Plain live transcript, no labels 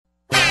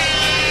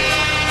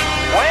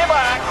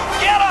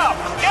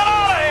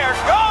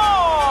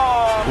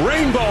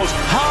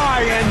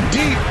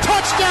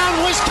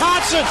touchdown,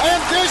 Wisconsin,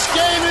 and this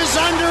game is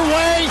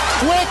underway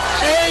with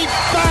a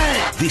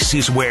bang. This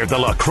is where the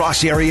La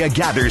Crosse area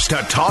gathers to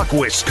talk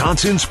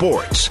Wisconsin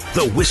sports.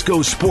 The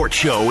Wisco Sports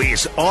Show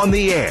is on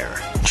the air.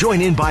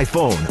 Join in by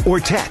phone or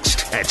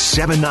text at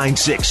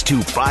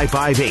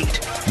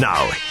 796-2558.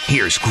 Now,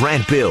 here's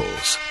Grant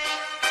Bills.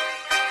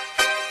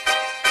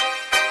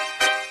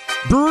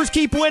 Brewers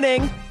keep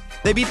winning.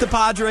 They beat the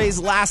Padres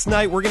last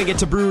night. We're going to get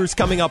to Brewers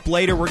coming up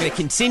later. We're going to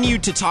continue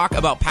to talk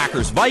about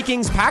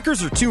Packers-Vikings.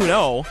 Packers are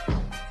 2-0.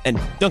 And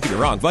don't get me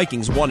wrong,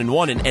 Vikings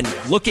 1-1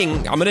 and looking,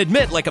 I'm going to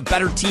admit, like a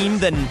better team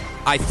than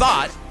I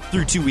thought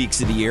through 2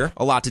 weeks of the year.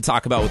 A lot to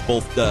talk about with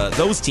both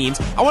those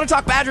teams. I want to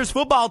talk Badgers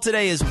football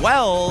today as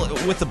well,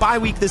 with the bye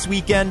week this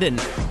weekend and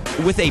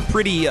with a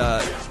pretty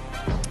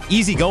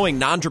easygoing,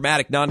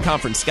 non-dramatic,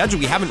 non-conference schedule.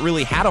 We haven't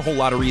really had a whole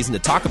lot of reason to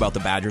talk about the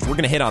Badgers. We're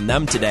going to hit on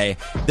them today.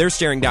 They're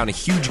staring down a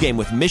huge game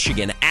with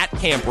Michigan at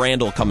Camp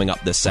Randall coming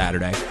up this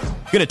Saturday.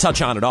 Going to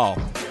touch on it all.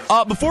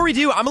 Before we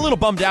do, I'm a little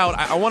bummed out.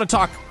 I want to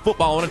talk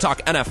football. I want to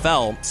talk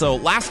NFL. So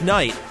last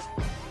night,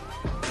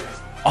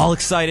 all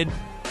excited,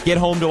 get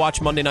home to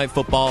watch Monday Night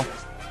Football,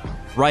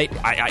 right?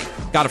 I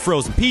got a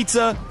frozen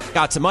pizza,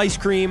 got some ice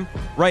cream,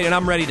 right? And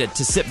I'm ready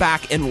to sit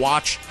back and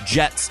watch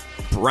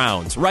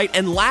Jets-Browns, right?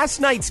 And last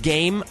night's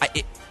game,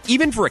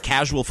 even for a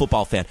casual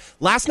football fan,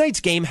 last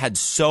night's game had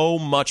so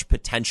much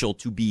potential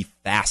to be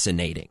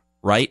fascinating,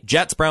 right?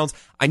 Jets-Browns,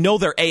 I know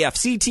they're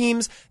AFC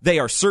teams. They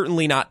are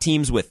certainly not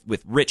teams with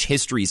rich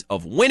histories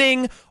of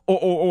winning,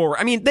 or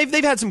I mean,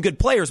 they've had some good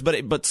players,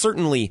 but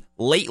certainly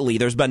lately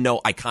there's been no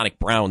iconic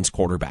Browns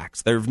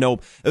quarterbacks. There've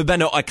been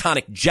no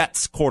iconic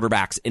Jets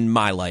quarterbacks in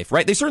my life,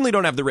 right? They certainly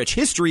don't have the rich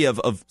history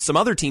of some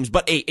other teams,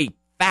 but a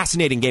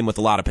fascinating game with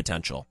a lot of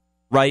potential,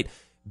 right?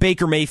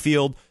 Baker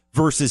Mayfield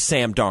versus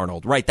Sam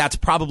Darnold, right? That's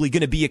probably going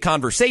to be a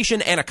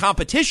conversation and a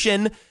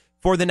competition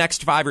for the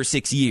next 5 or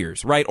 6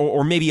 years, right?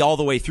 Or maybe all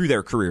the way through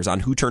their careers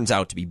on who turns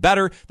out to be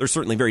better. They're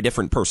certainly very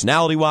different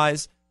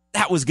personality-wise.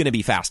 That was going to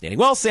be fascinating.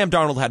 Well, Sam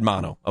Darnold had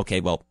mono.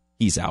 Okay, well,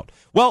 he's out.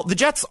 Well, the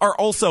Jets are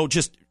also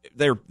just,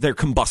 they're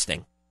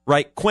combusting,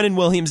 right? Quinnen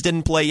Williams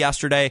didn't play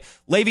yesterday.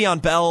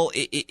 Le'Veon Bell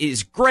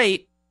is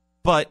great,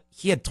 but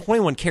he had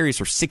 21 carries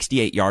for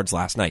 68 yards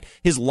last night.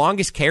 His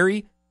longest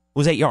carry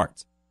was 8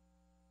 yards.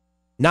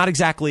 Not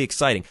exactly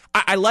exciting.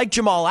 I like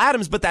Jamal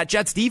Adams, but that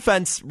Jets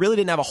defense really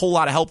didn't have a whole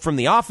lot of help from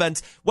the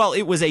offense. Well,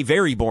 it was a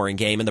very boring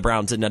game, and the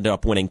Browns ended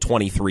up winning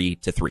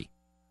 23-3.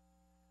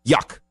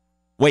 Yuck.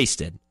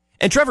 Wasted.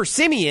 And Trevor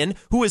Siemian,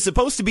 who was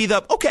supposed to be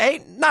the,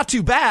 okay, not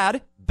too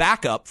bad,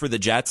 backup for the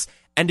Jets,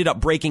 ended up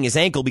breaking his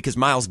ankle because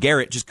Myles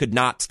Garrett just could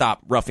not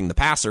stop roughing the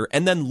passer.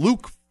 And then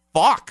Luke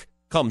Falk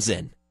comes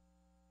in.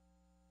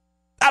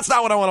 That's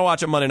not what I want to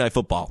watch on Monday Night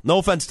Football. No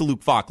offense to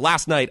Luke Falk.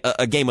 Last night,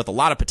 a game with a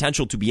lot of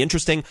potential to be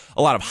interesting,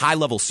 a lot of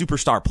high-level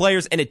superstar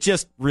players, and it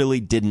just really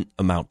didn't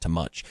amount to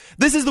much.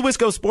 This is the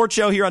Wisco Sports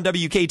Show here on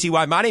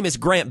WKTY. My name is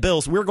Grant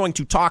Bills. We're going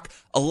to talk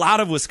a lot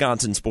of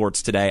Wisconsin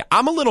sports today.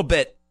 I'm a little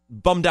bit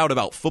bummed out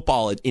about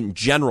football in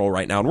general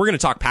right now, and we're going to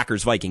talk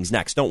Packers-Vikings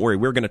next. Don't worry,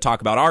 we're going to talk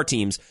about our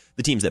teams,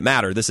 the teams that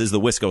matter. This is the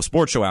Wisco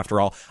Sports Show,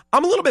 after all.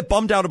 I'm a little bit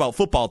bummed out about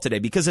football today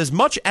because as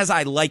much as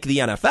I like the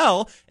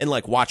NFL and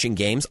like watching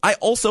games, I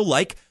also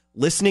like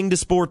listening to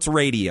sports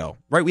radio,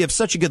 right? We have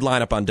such a good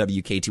lineup on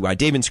WKTY.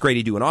 Dave and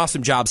Scrady do an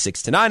awesome job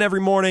 6 to 9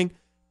 every morning.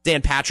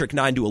 Dan Patrick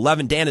 9 to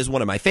 11. Dan is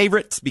one of my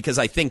favorites because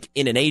I think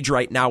in an age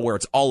right now where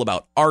it's all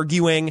about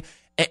arguing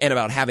and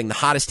about having the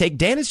hottest take,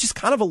 Dan is just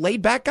kind of a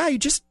laid back guy who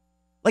just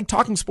like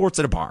talking sports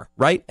at a bar,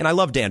 right? And I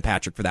love Dan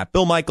Patrick for that.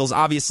 Bill Michaels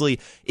obviously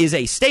is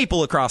a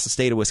staple across the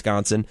state of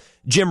Wisconsin.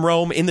 Jim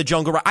Rome in the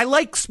jungle. I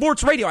like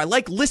sports radio. I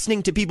like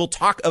listening to people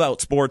talk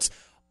about sports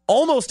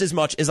almost as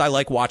much as I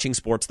like watching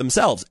sports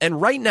themselves. And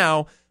right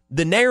now,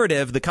 the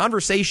narrative, the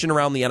conversation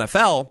around the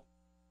NFL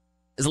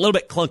is a little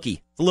bit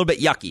clunky. It's a little bit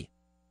yucky,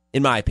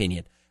 in my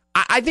opinion.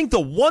 I think the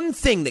one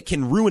thing that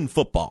can ruin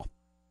football,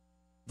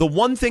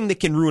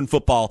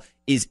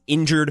 is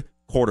injured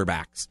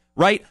quarterbacks,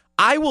 right?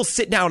 I will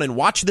sit down and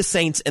watch the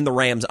Saints and the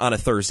Rams on a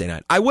Thursday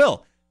night. I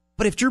will.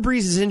 But if Drew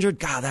Brees is injured,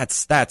 God,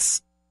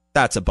 that's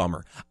a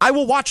bummer. I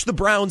will watch the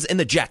Browns and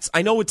the Jets.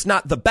 I know it's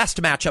not the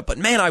best matchup, but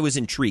man, I was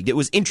intrigued. It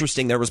was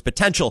interesting. There was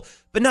potential,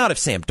 but not if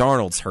Sam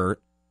Darnold's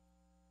hurt.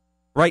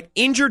 Right?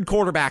 Injured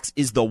quarterbacks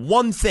is the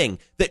one thing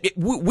that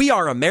we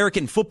are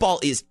American. Football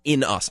is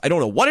in us. I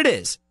don't know what it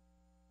is.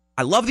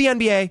 I love the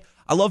NBA.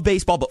 I love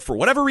baseball, but for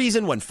whatever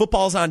reason, when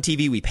football's on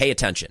TV, we pay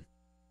attention.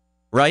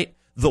 Right?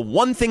 The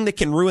one thing that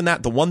can ruin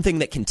that, the one thing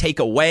that can take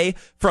away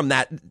from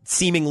that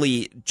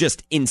seemingly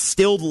just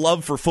instilled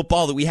love for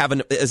football that we have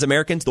as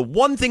Americans, the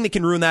one thing that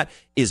can ruin that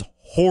is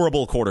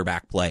horrible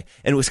quarterback play.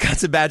 And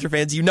Wisconsin Badger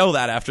fans, you know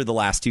that after the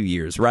last 2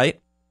 years,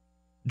 right?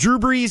 Drew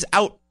Brees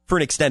out for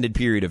an extended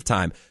period of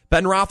time.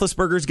 Ben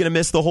Roethlisberger's going to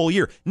miss the whole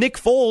year. Nick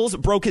Foles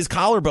broke his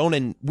collarbone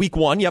in week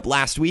 1,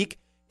 last week.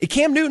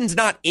 Cam Newton's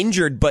not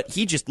injured, but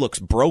he just looks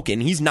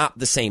broken. He's not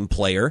the same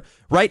player,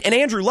 right? And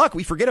Andrew Luck,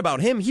 we forget about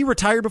him. He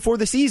retired before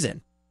the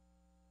season.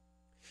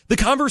 The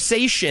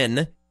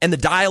conversation and the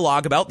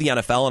dialogue about the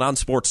NFL and on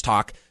Sports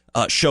Talk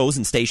shows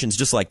and stations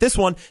just like this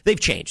one, they've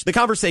changed. The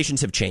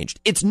conversations have changed.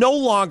 It's no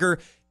longer,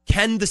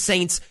 can the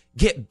Saints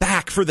get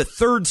back for the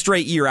third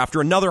straight year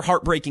after another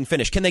heartbreaking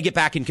finish? Can they get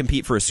back and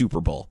compete for a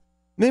Super Bowl?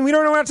 I mean, we're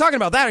not talking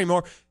about that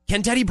anymore.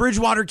 Can Teddy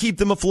Bridgewater keep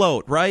them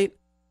afloat, right?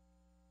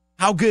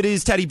 How good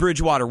is Teddy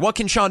Bridgewater? What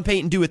can Sean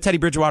Payton do with Teddy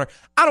Bridgewater?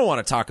 I don't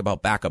want to talk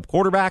about backup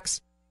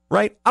quarterbacks,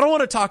 right? I don't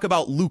want to talk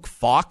about Luke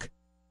Falk.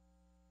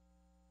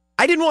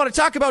 I didn't want to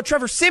talk about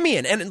Trevor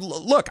Siemian. And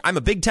look, I'm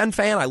a Big Ten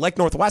fan. I like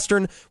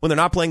Northwestern when they're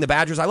not playing the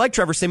Badgers. I like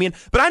Trevor Siemian,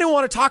 but I didn't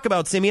want to talk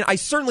about Siemian. I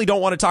certainly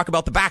don't want to talk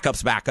about the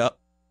backup's backup.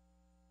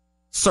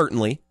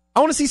 Certainly. I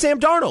want to see Sam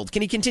Darnold.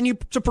 Can he continue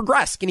to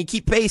progress? Can he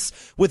keep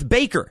pace with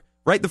Baker,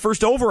 right? The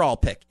first overall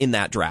pick in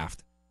that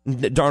draft.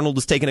 Darnold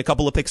was taken a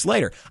couple of picks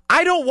later.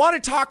 I don't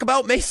want to talk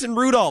about Mason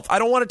Rudolph. I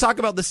don't want to talk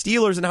about the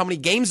Steelers and how many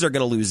games they're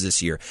going to lose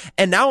this year.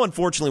 And now,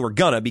 unfortunately, we're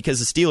gonna, because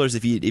the Steelers,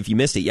 if you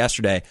missed it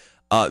yesterday,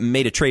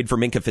 made a trade for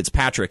Minkah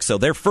Fitzpatrick. So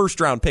their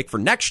first-round pick for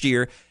next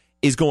year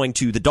is going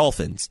to the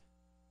Dolphins.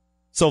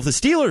 So if the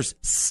Steelers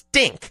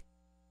stink,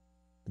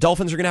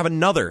 Dolphins are going to have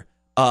another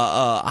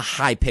a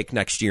high pick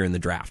next year in the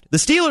draft. The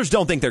Steelers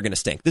don't think they're going to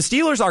stink. The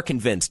Steelers are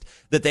convinced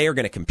that they are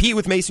going to compete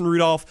with Mason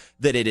Rudolph,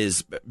 that it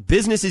is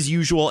business as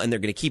usual, and they're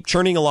going to keep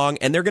churning along,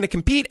 and they're going to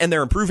compete, and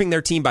they're improving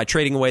their team by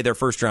trading away their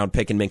first-round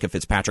pick in Minkah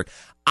Fitzpatrick.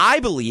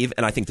 I believe,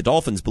 and I think the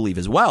Dolphins believe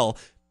as well,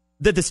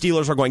 that the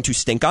Steelers are going to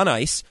stink on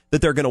ice,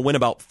 that they're going to win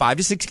about 5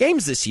 to 6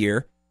 games this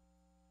year,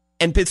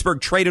 and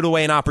Pittsburgh traded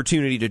away an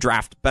opportunity to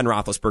draft Ben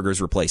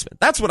Roethlisberger's replacement.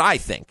 That's what I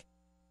think.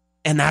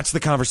 And that's the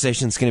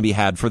conversation that's going to be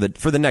had for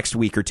the next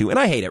week or two. And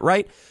I hate it,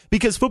 right?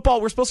 Because football,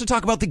 we're supposed to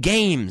talk about the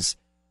games,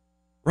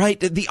 right?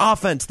 The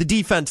offense, the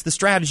defense, the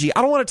strategy.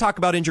 I don't want to talk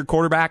about injured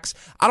quarterbacks.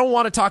 I don't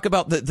want to talk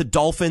about the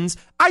Dolphins.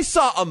 I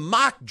saw a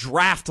mock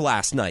draft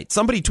last night.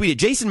 Somebody tweeted,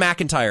 Jason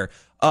McIntyre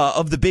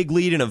of the Big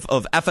Lead and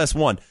of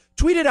FS1,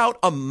 tweeted out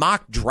a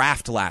mock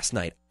draft last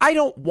night. I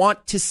don't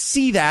want to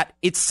see that.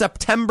 It's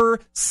September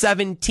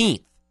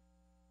 17th.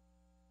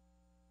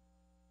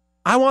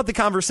 I want the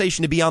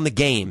conversation to be on the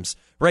games,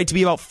 right? To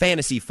be about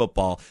fantasy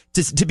football,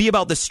 to be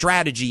about the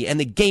strategy and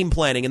the game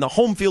planning and the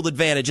home field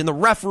advantage and the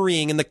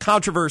refereeing and the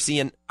controversy.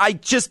 And I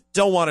just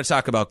don't want to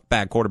talk about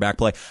bad quarterback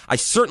play. I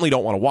certainly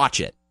don't want to watch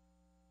it.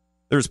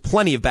 There's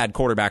plenty of bad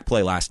quarterback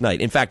play last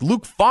night. In fact,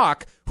 Luke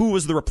Falk, who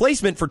was the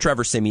replacement for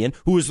Trevor Siemian,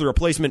 who was the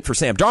replacement for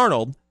Sam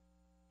Darnold,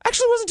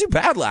 actually wasn't too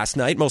bad last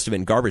night. Most of it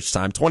in garbage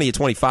time. 20 of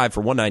 25 for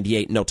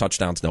 198, no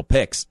touchdowns, no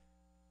picks.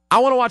 I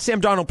want to watch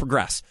Sam Darnold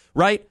progress,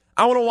 right?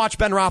 I want to watch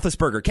Ben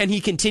Roethlisberger. Can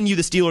he continue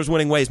the Steelers'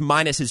 winning ways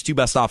minus his 2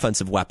 best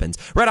offensive weapons?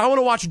 Right? I want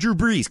to watch Drew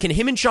Brees. Can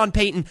him and Sean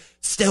Payton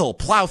still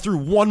plow through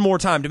one more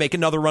time to make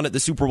another run at the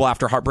Super Bowl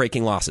after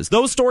heartbreaking losses?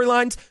 Those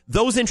storylines,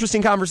 those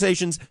interesting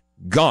conversations,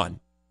 gone.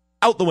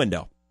 Out the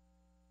window.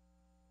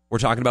 We're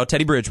talking about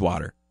Teddy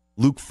Bridgewater,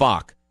 Luke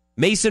Falk,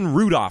 Mason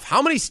Rudolph.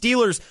 How many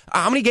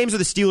games are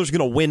the Steelers going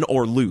to win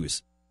or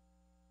lose?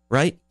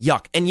 Right?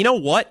 Yuck. And you know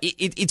what?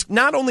 It's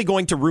not only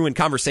going to ruin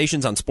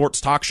conversations on sports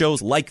talk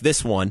shows like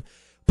this one,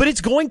 but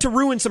it's going to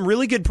ruin some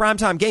really good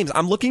primetime games.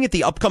 I'm looking at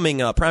the upcoming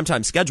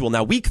primetime schedule.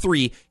 Now, week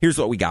 3, here's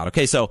what we got.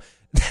 Okay, so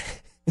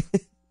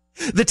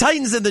the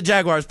Titans and the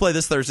Jaguars play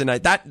this Thursday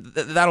night.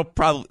 That'll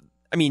probably,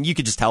 I mean, you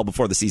could just tell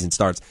before the season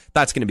starts,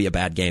 that's going to be a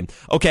bad game.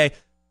 Okay,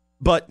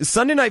 but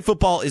Sunday Night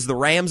Football is the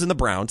Rams and the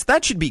Browns.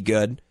 That should be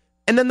good.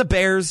 And then the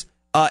Bears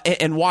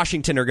and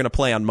Washington are going to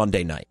play on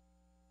Monday night.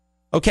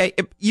 Okay,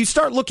 if you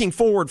start looking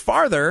forward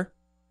farther,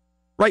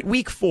 right,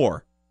 week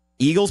 4,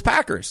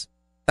 Eagles-Packers.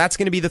 That's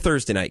going to be the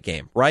Thursday night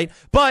game, right?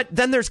 But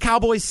then there's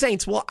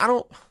Cowboys-Saints. Well, I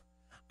don't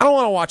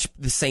want to watch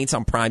the Saints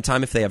on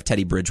primetime if they have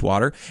Teddy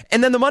Bridgewater.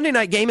 And then the Monday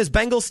night game is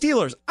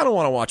Bengals-Steelers. I don't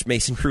want to watch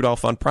Mason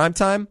Rudolph on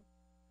primetime.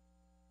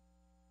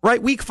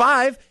 Right? Week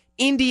 5,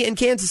 Indy and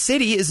Kansas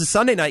City is a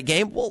Sunday night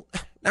game. Well,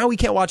 now we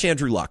can't watch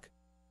Andrew Luck.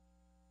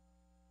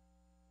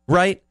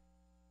 Right?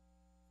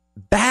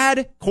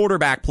 Bad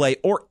quarterback play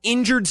or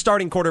injured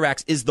starting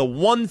quarterbacks is the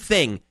one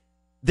thing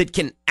that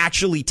can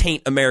actually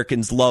taint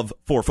Americans' love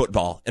for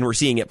football. And we're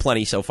seeing it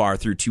plenty so far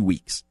through 2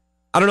 weeks.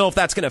 I don't know if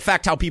that's going to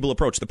affect how people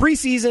approach the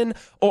preseason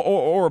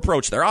or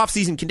approach their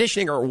offseason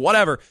conditioning or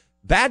whatever.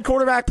 Bad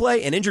quarterback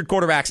play and injured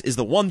quarterbacks is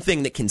the one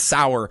thing that can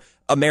sour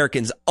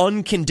Americans'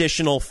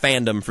 unconditional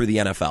fandom for the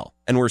NFL.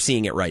 And we're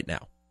seeing it right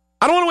now.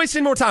 I don't want to waste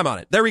any more time on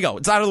it. There we go.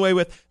 It's out of the way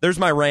with. There's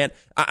my rant.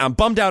 I'm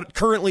bummed out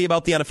currently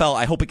about the NFL.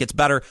 I hope it gets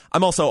better.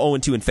 I'm also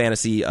 0-2 in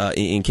fantasy,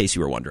 in case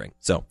you were wondering.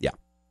 So, yeah.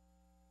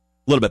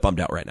 A little bit bummed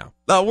out right now.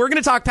 We're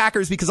going to talk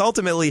Packers because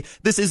ultimately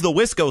this is the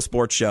Wisco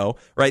Sports Show,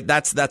 right?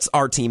 That's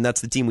our team.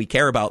 That's the team we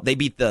care about. They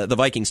beat the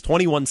Vikings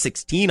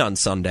 21-16 on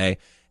Sunday.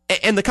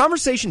 And the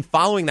conversation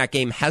following that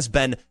game has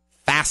been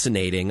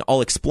fascinating.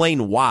 I'll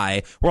explain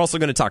why. We're also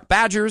going to talk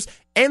Badgers,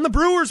 and the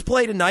Brewers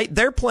play tonight.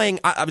 They're playing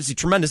obviously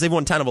tremendous. They've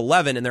won 10 of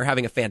 11, and they're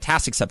having a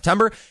fantastic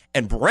September.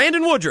 And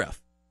Brandon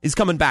Woodruff is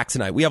coming back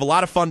tonight. We have a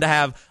lot of fun to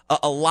have,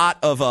 a lot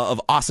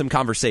of awesome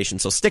conversation.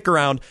 So stick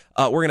around.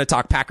 We're going to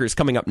talk Packers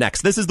coming up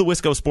next. This is the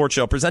Wisco Sports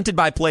Show presented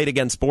by Play It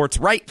Again Sports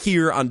right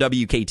here on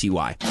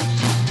WKTY.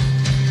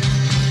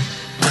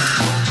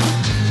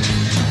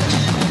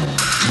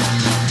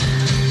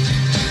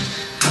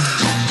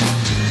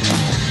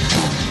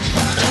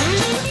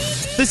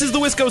 This is the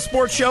Wisco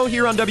Sports Show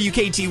here on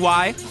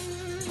WKTY.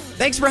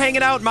 Thanks for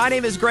hanging out. My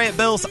name is Grant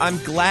Bills. I'm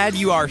glad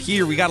you are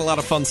here. We got a lot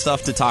of fun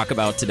stuff to talk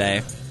about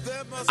today.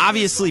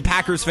 Obviously,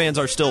 Packers fans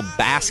are still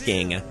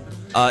basking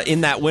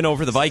in that win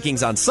over the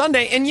Vikings on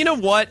Sunday. And you know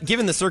what?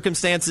 Given the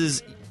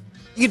circumstances,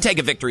 you can take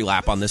a victory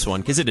lap on this one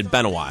because it had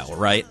been a while,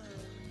 right?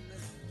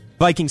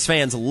 Vikings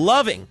fans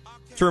loving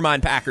to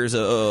remind Packers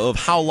of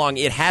how long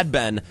it had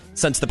been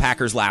since the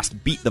Packers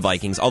last beat the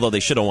Vikings, although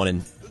they should have won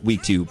in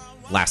week 2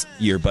 last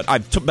year. But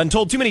I've been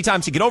told too many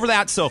times to get over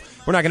that, so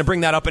we're not going to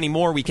bring that up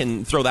anymore. We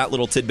can throw that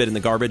little tidbit in the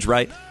garbage,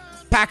 right?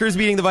 Packers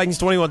beating the Vikings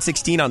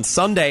 21-16 on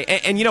Sunday.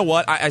 And you know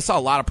what? I saw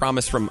a lot of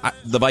promise from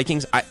the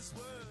Vikings.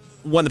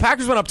 When the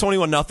Packers went up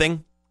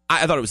 21-0,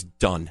 I thought it was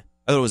done.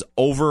 I thought it was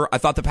over.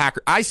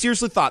 I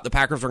seriously thought the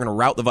Packers were going to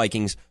rout the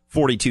Vikings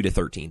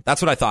 42-13.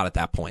 That's what I thought at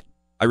that point.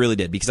 I really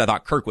did, because I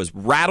thought Kirk was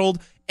rattled.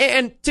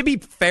 And to be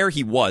fair,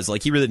 he was.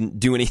 Like, he really didn't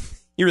do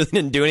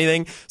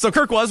anything. So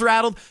Kirk was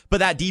rattled, but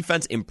that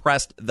defense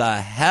impressed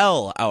the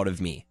hell out of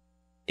me.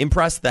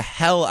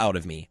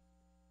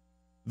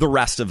 The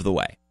rest of the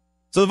way.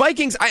 So the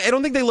Vikings, I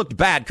don't think they looked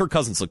bad. Kirk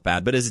Cousins looked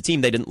bad, but as a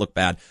team, they didn't look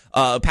bad.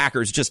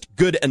 Packers just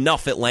good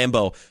enough at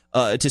Lambeau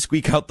to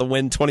squeak out the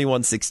win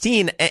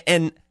 21-16.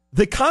 And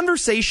the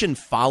conversation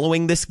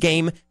following this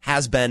game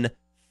has been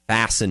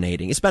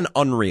fascinating. It's been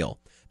unreal.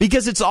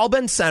 Because it's all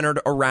been centered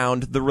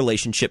around the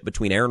relationship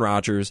between Aaron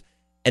Rodgers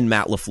and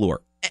Matt LaFleur.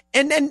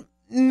 And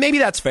maybe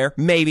that's fair.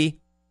 Maybe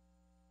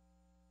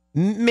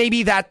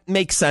that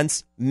makes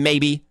sense.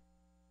 Maybe.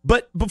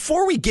 But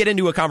before we get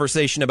into a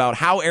conversation about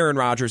how Aaron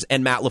Rodgers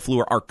and Matt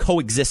LaFleur are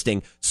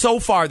coexisting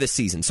so far this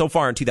season, so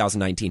far in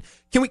 2019,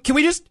 can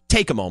we just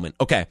take a moment?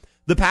 Okay.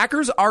 The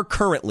Packers are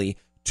currently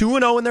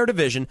 2-0 in their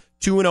division,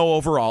 2-0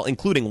 overall,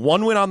 including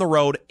 1 win on the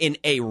road in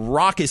a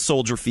raucous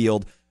Soldier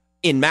Field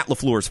in Matt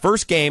LaFleur's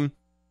first game.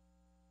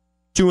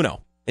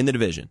 2-0 in the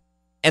division.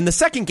 And the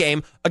second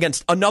game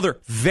against another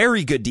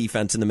very good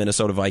defense in the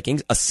Minnesota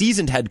Vikings, a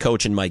seasoned head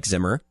coach in Mike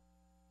Zimmer,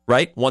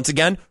 right? Once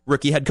again,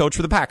 rookie head coach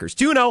for the Packers.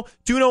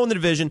 2-0 in the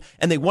division,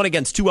 and they won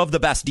against 2 of the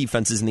best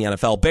defenses in the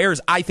NFL.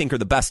 Bears, I think, are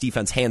the best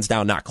defense, hands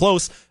down, not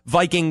close.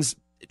 Vikings,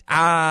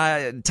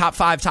 top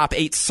 5, top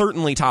 8,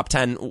 certainly top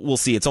 10. We'll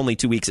see. It's only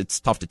 2 weeks. It's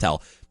tough to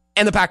tell.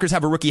 And the Packers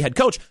have a rookie head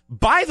coach.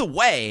 By the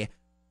way,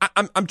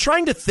 I'm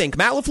trying to think.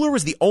 Matt LaFleur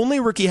was the only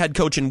rookie head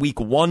coach in week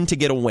 1 to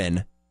get a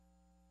win.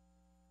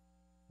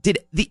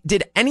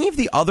 Did any of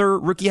the other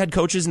rookie head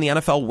coaches in the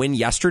NFL win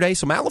yesterday?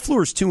 So Matt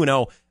LaFleur is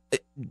 2-0.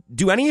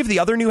 Do any of the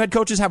other new head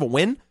coaches have a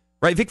win?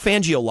 Right? Vic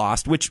Fangio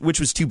lost, which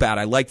was too bad.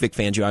 I like Vic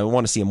Fangio. I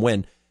want to see him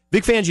win.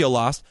 Vic Fangio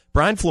lost.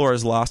 Brian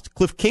Flores lost.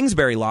 Cliff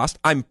Kingsbury lost.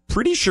 I'm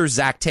pretty sure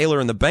Zach Taylor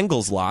and the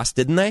Bengals lost,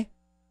 didn't they?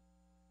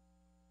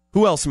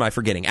 Who else am I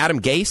forgetting? Adam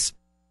Gase?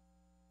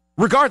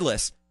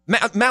 Regardless,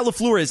 Matt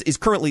LaFleur is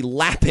currently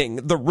lapping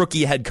the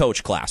rookie head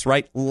coach class,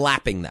 right?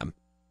 Lapping them.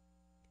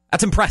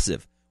 That's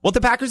impressive. What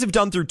the Packers have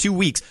done through 2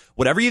 weeks,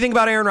 whatever you think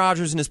about Aaron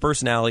Rodgers and his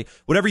personality,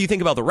 whatever you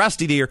think about the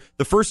rest of the year,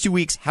 the first 2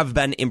 weeks have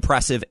been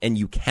impressive, and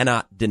you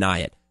cannot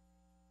deny it.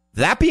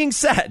 That being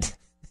said,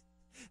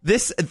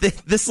 this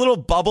little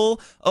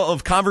bubble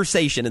of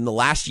conversation in the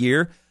last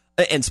year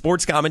and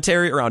sports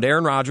commentary around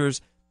Aaron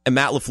Rodgers and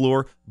Matt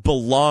LaFleur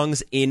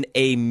belongs in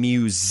a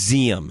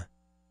museum.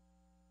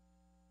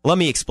 Let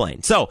me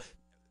explain. So,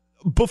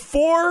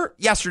 before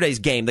yesterday's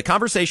game, the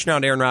conversation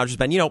around Aaron Rodgers has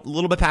been, a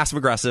little bit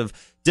passive-aggressive,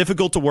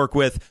 difficult to work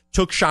with,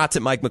 took shots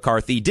at Mike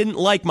McCarthy, didn't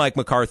like Mike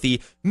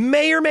McCarthy,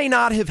 may or may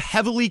not have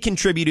heavily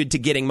contributed to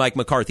getting Mike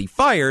McCarthy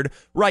fired,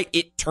 right?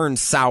 It turned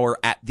sour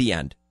at the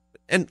end.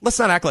 And let's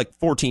not act like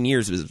 14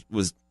 years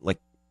was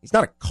like, he's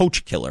not a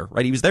coach killer,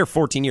 right? He was there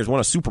 14 years, won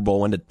a Super Bowl,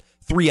 went to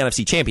 3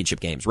 NFC championship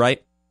games,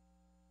 right?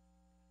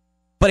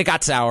 But it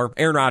got sour.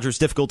 Aaron Rodgers,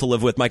 difficult to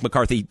live with. Mike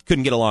McCarthy,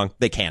 couldn't get along.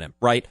 They can him,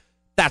 right?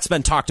 That's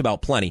been talked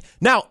about plenty.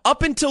 Now,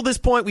 up until this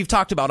point, we've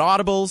talked about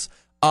audibles.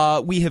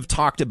 We have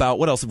talked about,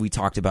 what else have we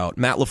talked about?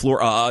 Matt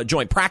LaFleur,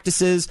 joint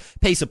practices,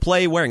 pace of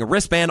play, wearing a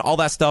wristband, all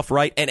that stuff,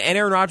 right? And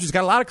Aaron Rodgers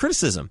got a lot of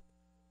criticism.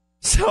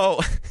 So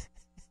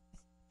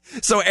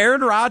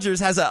Aaron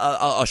Rodgers has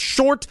a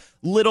short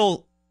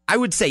little, I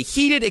would say,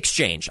 heated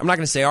exchange. I'm not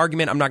going to say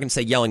argument. I'm not going to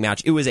say yelling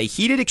match. It was a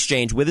heated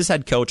exchange with his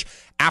head coach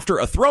after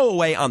a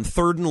throwaway on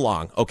 3rd and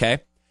long, okay?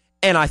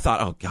 And I thought,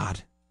 oh,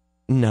 God.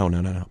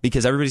 No.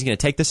 Because everybody's going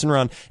to take this and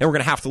run, and we're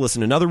going to have to listen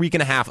to another week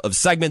and a half of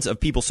segments of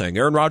people saying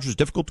Aaron Rodgers is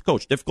difficult to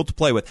coach, difficult to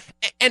play with.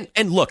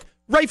 And look,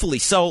 rightfully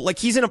so. Like,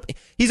 he's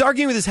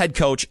arguing with his head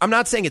coach. I'm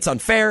not saying it's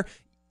unfair.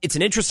 It's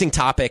an interesting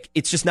topic.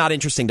 It's just not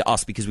interesting to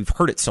us because we've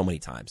heard it so many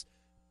times.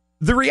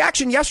 The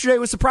reaction yesterday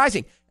was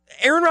surprising.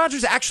 Aaron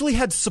Rodgers actually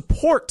had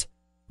support,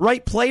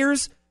 right?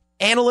 Players,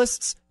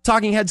 analysts,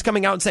 talking heads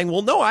coming out and saying,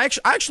 well, no, I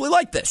actually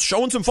like this,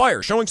 showing some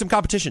fire, showing some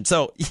competition.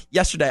 So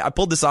yesterday, I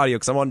pulled this audio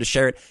because I wanted to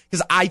share it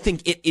because I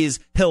think it is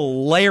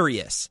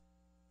hilarious.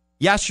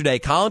 Yesterday,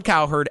 Colin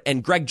Cowherd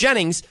and Greg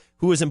Jennings,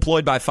 who is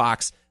employed by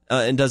Fox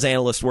and does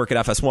analyst work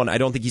at FS1. I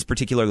don't think he's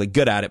particularly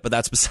good at it, but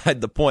that's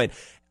beside the point.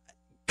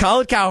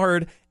 Colin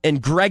Cowherd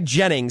and Greg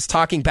Jennings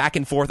talking back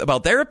and forth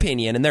about their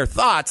opinion and their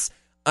thoughts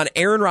on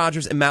Aaron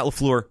Rodgers and Matt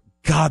LaFleur.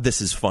 God, this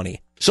is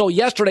funny. So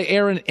yesterday,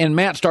 Aaron and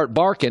Matt start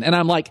barking, and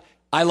I'm like,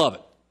 I love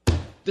it.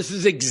 This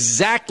is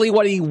exactly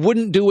what he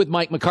wouldn't do with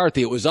Mike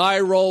McCarthy. It was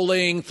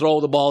eye-rolling,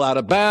 throw the ball out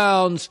of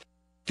bounds.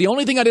 The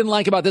only thing I didn't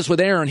like about this with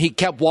Aaron, he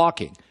kept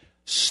walking.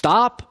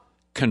 Stop.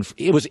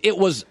 It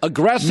was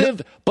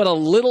aggressive, but a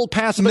little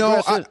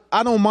passive-aggressive. No,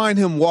 I don't mind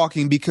him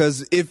walking,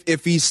 because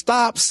if he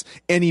stops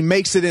and he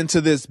makes it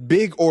into this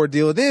big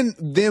ordeal,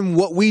 then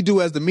what we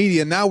do as the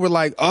media, now we're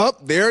like,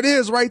 there it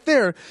is right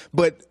there.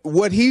 But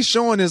what he's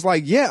showing is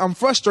like, yeah, I'm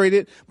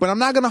frustrated, but I'm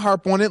not going to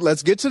harp on it.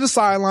 Let's get to the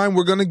sideline.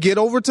 We're going to get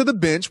over to the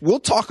bench.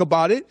 We'll talk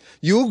about it.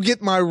 You'll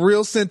get my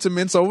real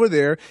sentiments over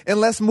there, and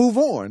let's move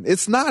on.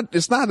 It's not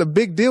a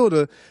big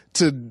deal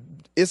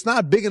it's not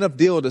a big enough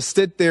deal to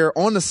sit there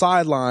on the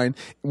sideline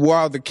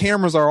while the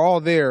cameras are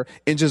all there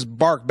and just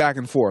bark back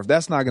and forth.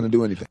 That's not going to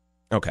do anything.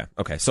 Okay.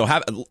 So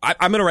I'm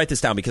going to write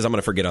this down because I'm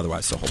going to forget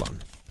otherwise. So hold on.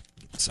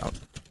 Get this out.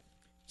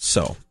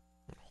 So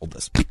hold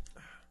this.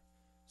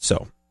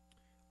 So,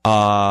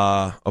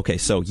 okay.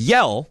 So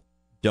yell.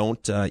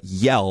 Don't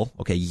yell.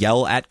 Okay.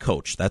 Yell at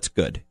coach. That's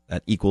good.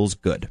 That equals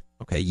good.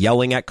 Okay.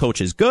 Yelling at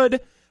coach is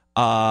good.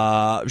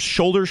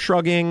 Shoulder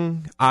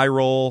shrugging, eye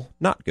roll,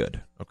 not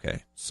good.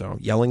 Okay, so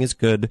yelling is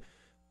good.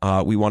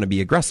 We want to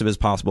be aggressive as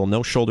possible.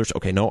 No shoulders.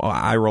 Okay, no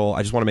eye roll.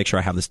 I just want to make sure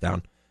I have this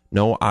down.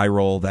 No eye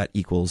roll. That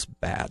equals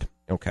bad.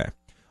 Okay.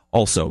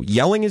 Also,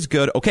 yelling is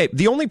good. Okay,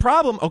 the only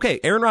problem.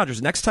 Okay, Aaron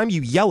Rodgers. Next time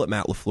you yell at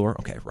Matt LaFleur.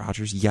 Okay,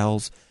 Rodgers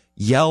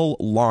yell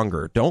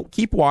longer. Don't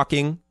keep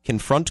walking.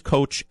 Confront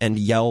coach and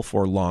yell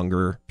for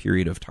longer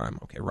period of time.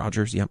 Okay,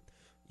 Rodgers. Yep.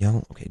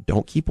 Yell. Okay,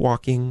 don't keep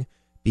walking.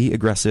 Be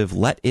aggressive.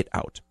 Let it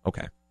out.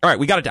 Okay. All right,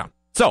 we got it down.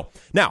 So,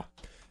 now,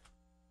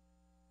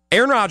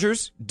 Aaron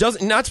Rodgers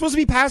not supposed to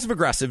be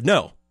passive-aggressive.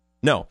 No.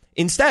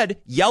 Instead,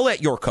 yell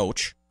at your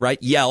coach,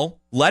 right? Yell.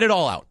 Let it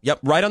all out. Yep,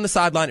 right on the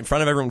sideline in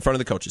front of everyone, in front of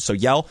the coaches. So,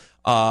 yell.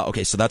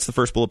 Okay, so that's the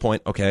first bullet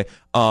point. Okay.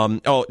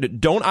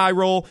 Don't eye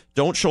roll.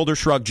 Don't shoulder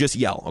shrug. Just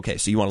yell. Okay,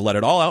 so you want to let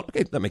it all out.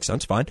 Okay, that makes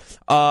sense. Fine.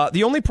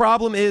 The only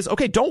problem is,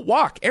 okay, don't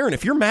walk. Aaron,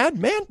 if you're mad,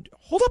 man,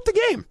 hold up the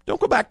game.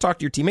 Don't go back, talk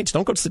to your teammates.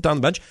 Don't go sit down on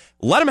the bench.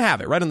 Let them have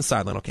it right on the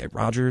sideline. Okay,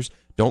 Rodgers,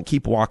 don't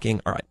keep walking.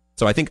 All right.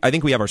 So I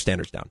think we have our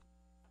standards down.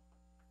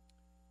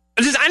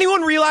 Does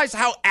anyone realize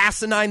how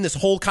asinine this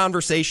whole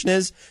conversation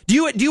is? Do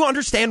you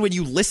understand when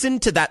you listen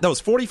to that was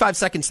 45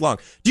 seconds long?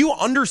 Do you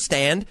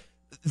understand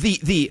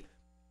the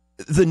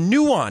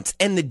nuance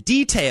and the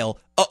detail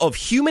of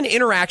human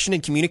interaction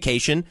and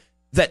communication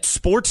that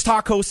sports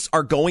talk hosts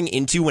are going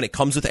into when it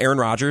comes with Aaron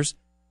Rodgers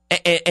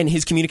and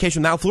his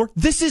communication with Matt LaFleur?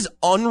 This is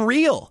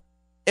unreal.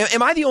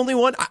 Am I the only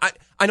one?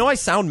 I know I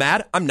sound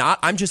mad. I'm not.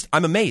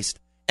 I'm amazed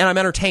and I'm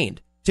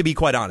entertained, to be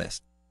quite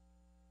honest.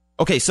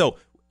 Okay, so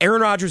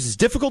Aaron Rodgers is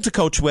difficult to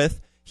coach with.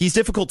 He's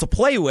difficult to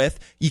play with.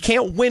 You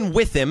can't win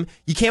with him.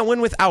 You can't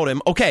win without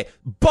him. Okay,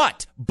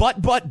 but,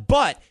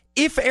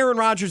 if Aaron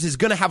Rodgers is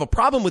going to have a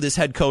problem with his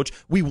head coach,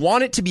 we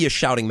want it to be a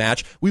shouting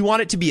match. We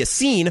want it to be a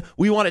scene.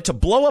 We want it to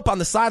blow up on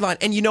the sideline.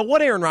 And you know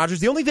what, Aaron Rodgers?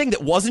 The only thing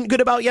that wasn't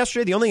good about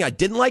yesterday, the only thing I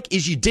didn't like,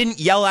 is you didn't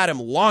yell at him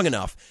long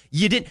enough.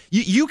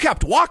 You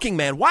kept walking,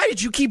 man. Why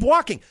did you keep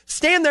walking?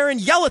 Stand there and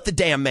yell at the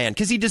damn man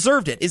because he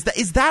deserved it.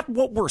 Is that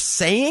what we're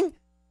saying?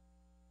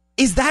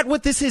 Is that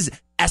what this is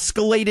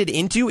escalated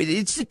into?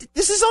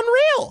 This is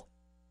unreal.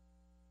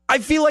 I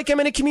feel like I'm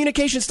in a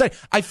communication study.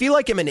 I feel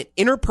like I'm in an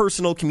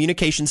interpersonal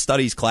communication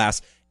studies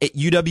class at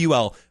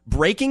UWL,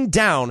 breaking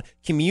down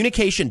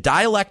communication,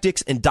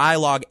 dialectics, and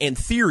dialogue and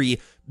theory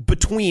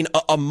between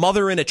a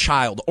mother and a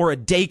child, or a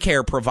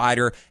daycare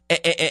provider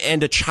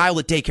and a child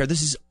at daycare.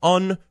 This is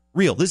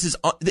unreal.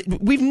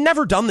 We've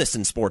never done this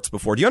in sports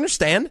before. Do you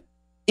understand?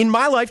 In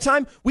my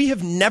lifetime, we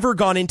have never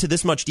gone into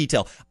this much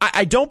detail.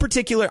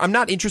 I'm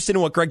not interested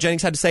in what Greg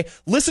Jennings had to say.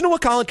 Listen to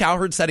what Colin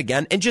Cowherd said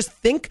again, and just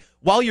think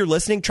while you're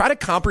listening, try to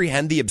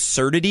comprehend the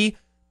absurdity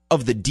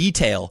of the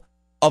detail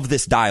of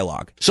this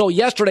dialogue. So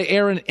yesterday,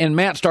 Aaron and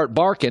Matt start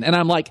barking, and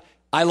I'm like,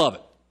 I love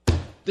it.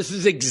 This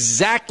is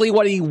exactly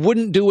what he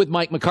wouldn't do with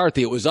Mike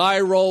McCarthy. It was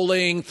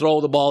eye-rolling, throw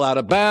the ball out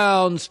of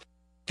bounds.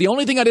 The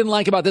only thing I didn't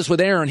like about this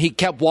with Aaron, he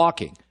kept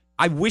walking.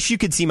 I wish you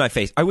could see my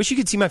face.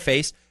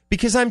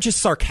 Because I'm just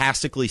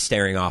sarcastically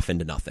staring off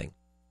into nothing.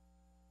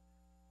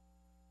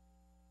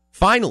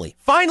 Finally,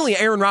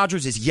 Aaron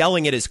Rodgers is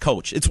yelling at his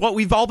coach. It's what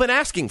we've all been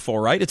asking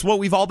for, right? It's what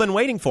we've all been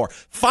waiting for.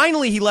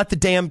 Finally, he let the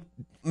damn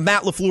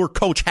Matt LaFleur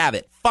coach have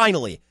it.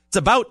 Finally. It's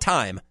about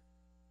time.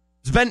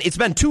 It's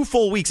been 2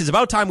 full weeks. It's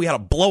about time we had a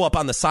blow up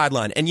on the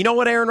sideline. And you know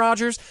what, Aaron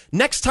Rodgers?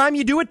 Next time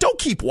you do it, don't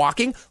keep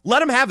walking.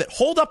 Let him have it.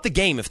 Hold up the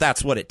game if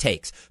that's what it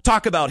takes.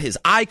 Talk about his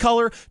eye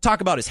color. Talk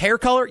about his hair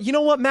color. You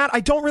know what, Matt? I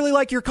don't really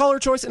like your color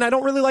choice, and I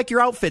don't really like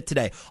your outfit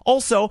today.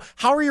 Also,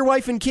 how are your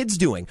wife and kids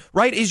doing?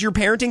 Right? Is your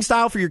parenting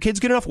style for your kids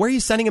good enough? Where are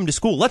you sending them to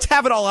school? Let's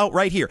have it all out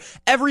right here.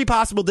 Every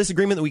possible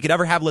disagreement that we could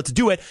ever have, let's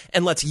do it.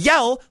 And let's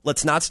yell.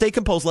 Let's not stay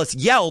composed. Let's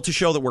yell to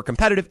show that we're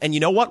competitive. And you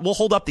know what? We'll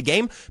hold up the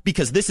game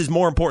because this is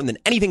more important than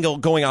anything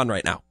going on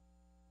right now.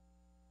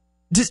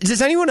 Does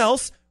anyone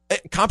else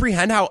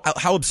comprehend how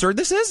absurd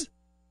this is?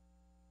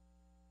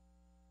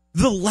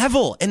 The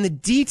level and the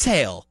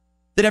detail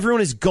that everyone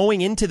is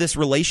going into this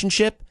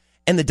relationship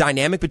and the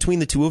dynamic between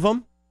the two of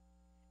them.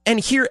 And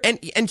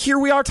here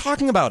we are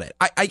talking about it.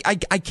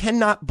 I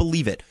cannot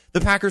believe it.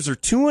 The Packers are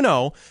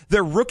 2-0.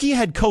 Their rookie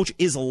head coach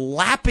is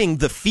lapping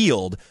the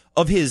field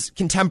of his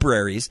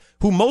contemporaries,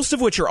 who most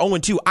of which are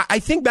 0-2. I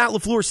think Matt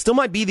LaFleur still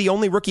might be the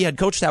only rookie head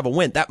coach to have a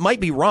win. That might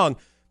be wrong,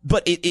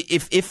 but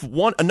if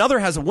another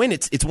has a win,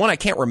 it's one I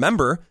can't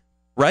remember,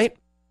 right?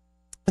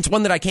 It's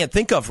one that I can't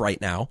think of right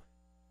now.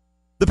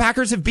 The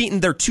Packers have beaten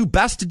their two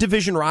best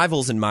division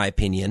rivals, in my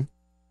opinion.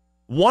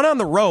 One on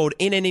the road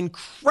in an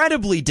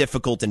incredibly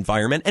difficult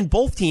environment, and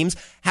both teams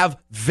have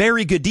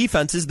very good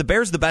defenses. The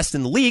Bears the best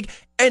in the league,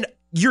 and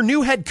your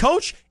new head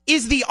coach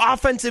is the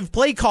offensive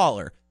play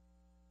caller.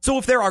 So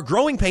if there are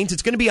growing pains,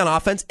 it's going to be on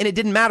offense, and it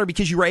didn't matter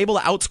because you were able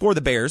to outscore the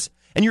Bears,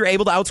 and you were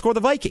able to outscore the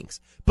Vikings.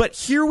 But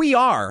here we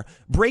are,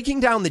 breaking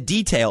down the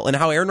detail and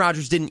how Aaron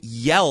Rodgers didn't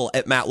yell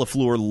at Matt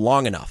LaFleur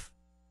long enough.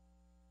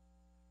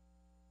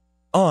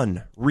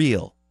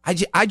 Unreal.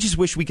 I just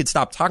wish we could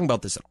stop talking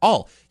about this at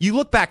all. You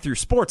look back through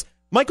sports,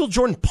 Michael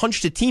Jordan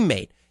punched a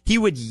teammate. He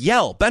would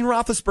yell. Ben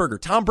Roethlisberger,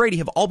 Tom Brady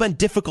have all been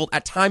difficult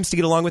at times to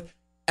get along with.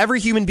 Every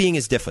human being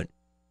is different.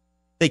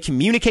 They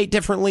communicate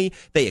differently.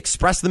 They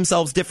express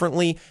themselves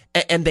differently,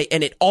 and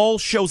it all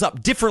shows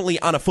up differently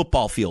on a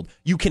football field.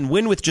 You can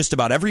win with just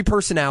about every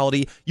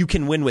personality. You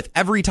can win with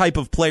every type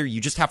of player.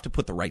 You just have to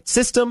put the right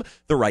system,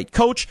 the right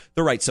coach,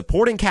 the right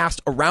supporting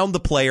cast around the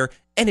player,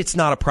 and it's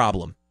not a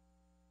problem.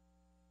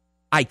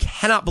 I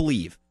cannot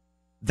believe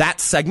that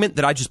segment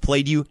that I just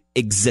played you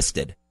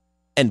existed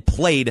and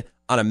played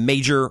on a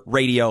major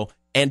radio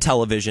and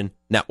television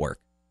network.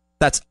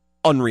 That's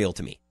unreal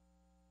to me.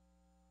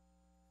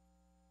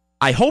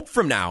 I hope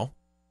from now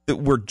that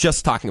we're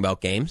just talking about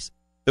games,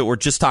 that we're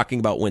just talking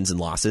about wins and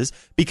losses,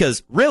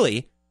 because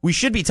really, we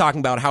should be talking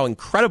about how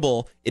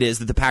incredible it is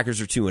that the Packers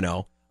are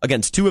 2-0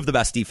 against two of the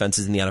best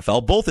defenses in the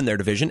NFL, both in their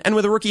division, and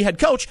with a rookie head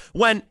coach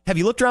when, have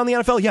you looked around the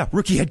NFL? Yeah,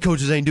 rookie head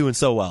coaches ain't doing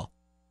so well.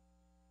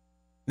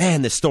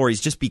 Man, the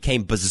stories just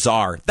became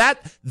bizarre.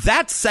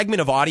 That segment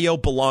of audio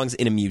belongs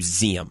in a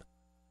museum.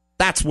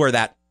 That's where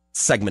that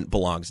segment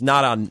belongs,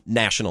 not on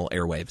national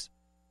airwaves.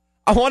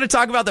 I want to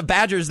talk about the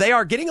Badgers. They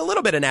are getting a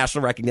little bit of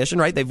national recognition,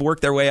 right? They've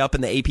worked their way up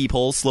in the AP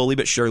polls slowly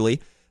but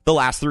surely the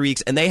last 3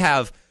 weeks, and they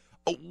have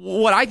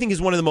what I think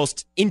is one of the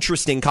most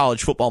interesting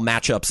college football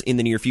matchups in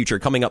the near future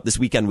coming up this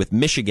weekend with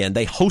Michigan.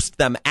 They host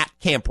them at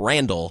Camp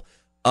Randall.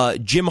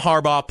 Jim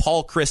Harbaugh,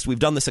 Paul Chryst, we've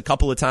done this a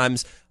couple of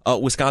times.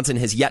 Wisconsin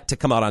has yet to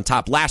come out on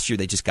top. Last year,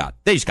 they just got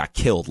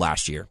killed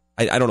last year.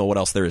 I don't know what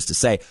else there is to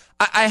say.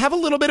 I have a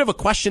little bit of a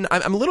question.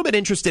 I'm a little bit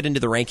interested into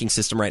the ranking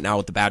system right now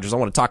with the Badgers. I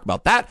want to talk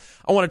about that.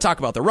 I want to talk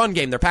about their run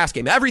game, their pass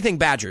game, everything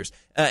Badgers,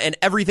 and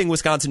everything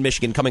Wisconsin,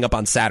 Michigan coming up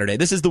on Saturday.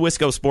 This is the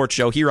Wisco Sports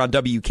Show here on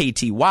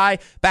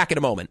WKTY. Back in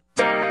a moment.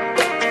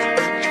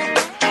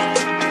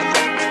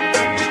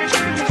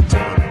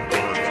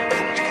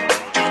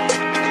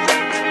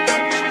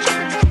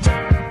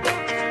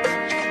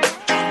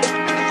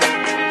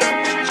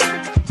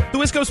 The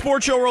Wisco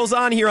Sports Show rolls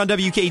on here on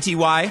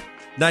WKTY.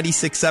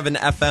 96.7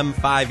 FM,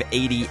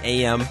 580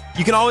 AM.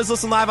 You can always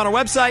listen live on our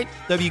website,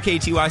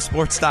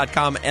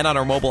 WKTYsports.com, and on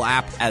our mobile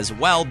app as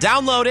well.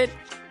 Download it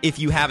if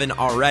you haven't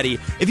already.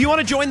 If you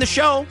want to join the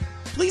show,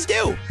 please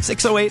do.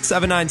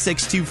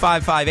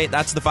 608-796-2558.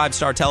 That's the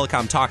 5-Star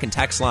Telecom talk and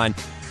text line.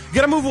 You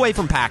got to move away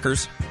from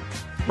Packers,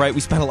 right? We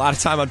spent a lot of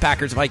time on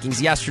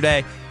Packers-Vikings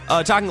yesterday,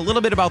 talking a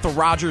little bit about the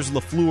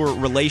Rodgers-LaFleur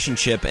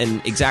relationship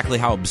and exactly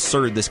how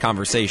absurd this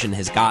conversation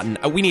has gotten.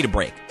 We need a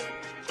break.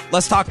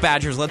 Let's talk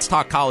Badgers. Let's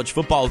talk college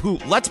football, who,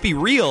 let's be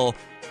real,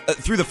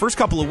 through the first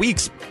couple of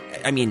weeks,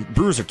 I mean,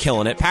 Brewers are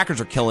killing it. Packers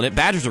are killing it.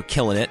 Badgers are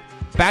killing it.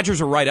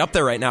 Badgers are right up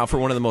there right now for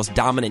one of the most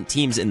dominant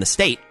teams in the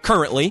state,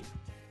 currently,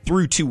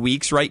 through 2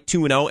 weeks, right?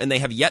 2-0, and they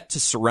have yet to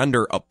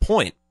surrender a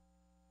point.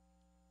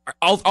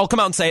 I'll come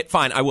out and say it.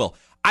 Fine, I will.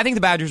 I think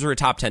the Badgers are a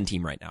top 10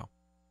 team right now.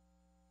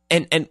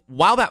 And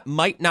while that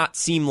might not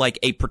seem like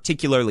a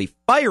particularly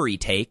fiery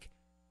take,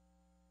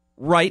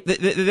 right,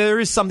 there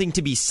is something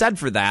to be said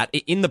for that.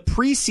 In the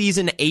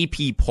preseason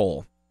AP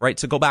poll, right,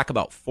 so go back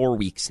about 4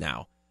 weeks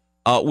now,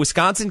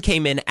 Wisconsin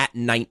came in at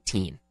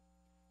 19.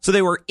 So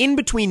they were in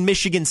between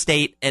Michigan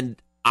State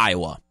and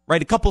Iowa,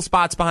 right? A couple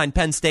spots behind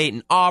Penn State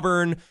and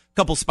Auburn, a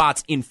couple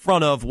spots in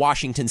front of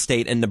Washington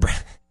State and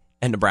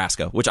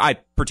Nebraska, which I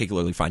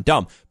particularly find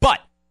dumb. But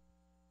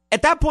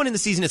at that point in the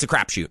season, it's a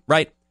crapshoot,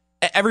 right?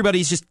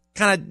 Everybody's just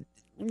kind of,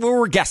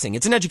 we're guessing.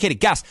 It's an educated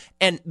guess.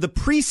 And the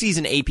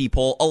preseason AP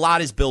poll, a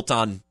lot is built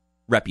on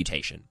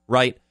reputation,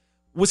 right?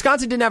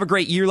 Wisconsin didn't have a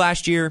great year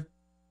last year.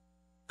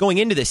 Going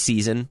into this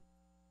season,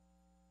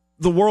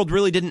 the world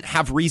really didn't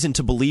have reason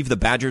to believe the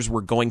Badgers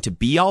were going to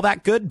be all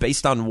that good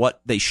based on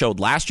what they showed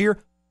last year.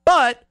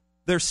 But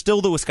they're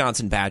still the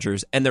Wisconsin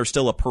Badgers, and they're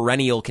still a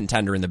perennial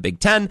contender in the Big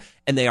Ten,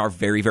 and they are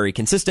very, very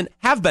consistent,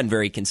 have been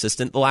very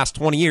consistent the last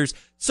 20 years.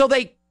 So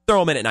they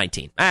throw them in at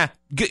 19.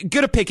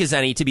 Good a pick as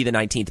any to be the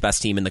 19th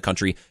best team in the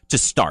country to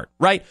start,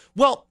 right?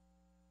 Well,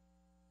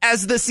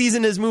 as the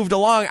season has moved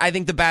along, I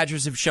think the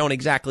Badgers have shown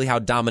exactly how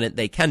dominant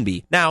they can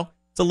be. Now,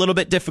 it's a little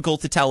bit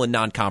difficult to tell in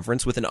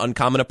non-conference with an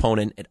uncommon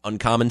opponent at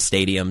uncommon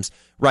stadiums,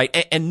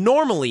 right? And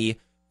normally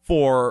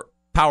for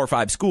Power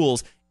 5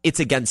 schools, it's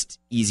against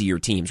easier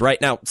teams, right?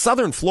 Now,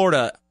 Southern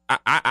Florida,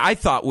 I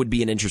thought would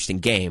be an interesting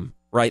game,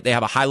 right? They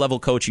have a high-level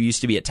coach who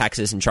used to be at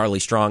Texas and Charlie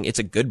Strong. It's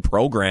a good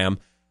program.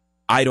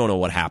 I don't know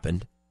what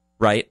happened,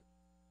 right?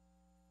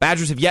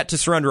 Badgers have yet to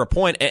surrender a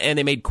point, and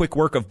they made quick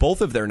work of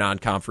both of their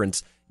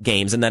non-conference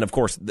games. And then, of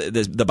course,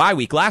 the bye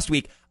week last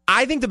week.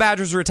 I think the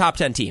Badgers are a top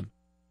 10 team.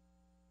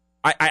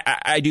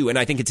 I do, and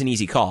I think it's an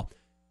easy call.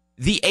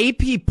 The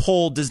AP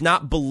poll does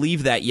not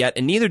believe that yet,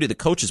 and neither do the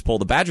coaches poll.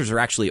 The Badgers are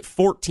actually at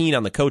 14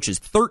 on the coaches,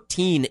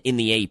 13 in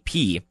the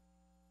AP.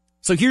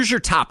 So here's your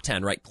top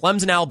 10, right?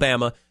 Clemson,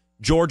 Alabama,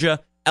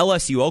 Georgia,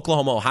 LSU,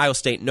 Oklahoma, Ohio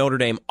State, Notre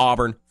Dame,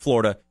 Auburn,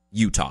 Florida,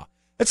 Utah.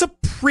 That's a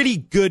pretty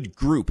good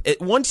group.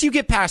 Once you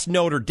get past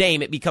Notre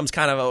Dame, it becomes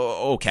kind of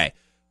okay.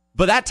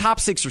 But that top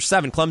 6 or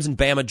 7, Clemson,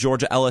 Bama,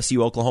 Georgia,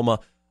 LSU,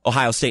 Oklahoma,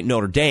 Ohio State,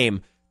 Notre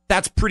Dame,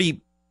 that's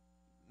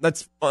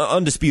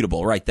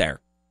undisputable right there.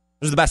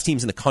 Those are the best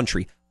teams in the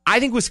country. I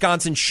think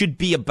Wisconsin should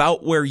be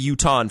about where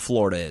Utah and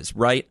Florida is,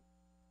 right?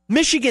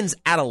 Michigan's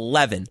at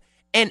 11.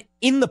 And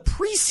in the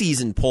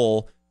preseason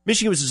poll,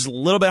 Michigan was just a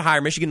little bit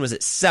higher. Michigan was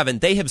at 7.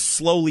 They have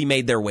slowly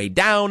made their way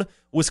down.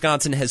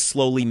 Wisconsin has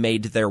slowly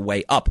made their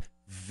way up.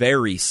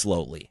 Very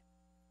slowly,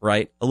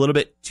 right? A little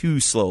bit too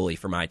slowly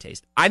for my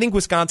taste. I think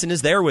Wisconsin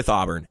is there with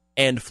Auburn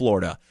and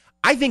Florida.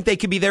 I think they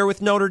could be there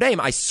with Notre Dame.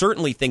 I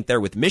certainly think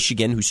they're with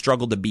Michigan, who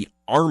struggled to beat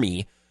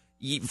Army.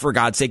 For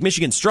God's sake,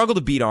 Michigan struggled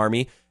to beat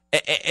Army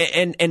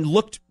and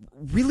looked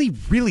really,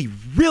 really,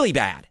 really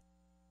bad.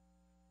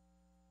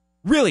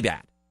 Really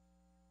bad.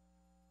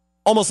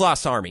 Almost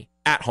lost to Army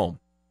at home.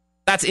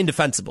 That's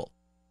indefensible.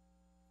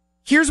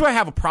 Here's where I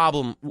have a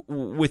problem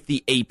with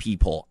the AP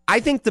poll. I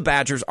think the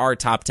Badgers are a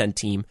top 10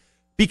 team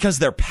because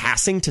they're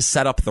passing to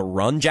set up the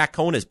run. Jack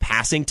Cohen is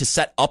passing to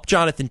set up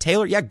Jonathan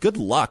Taylor. Yeah, good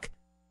luck.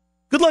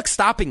 Good luck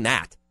stopping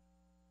that.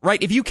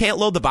 Right? If you can't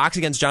load the box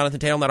against Jonathan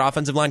Taylor on that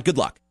offensive line, good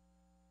luck.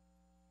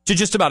 To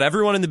just about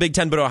everyone in the Big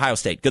Ten but Ohio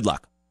State, good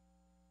luck.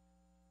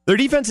 Their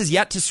defense is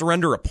yet to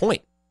surrender a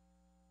point.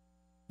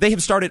 They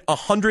have started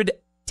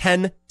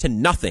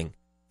 110-0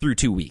 through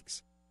 2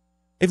 weeks.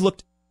 They've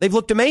looked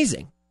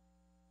amazing.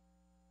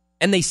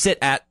 And they sit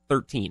at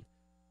 13.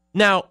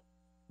 Now,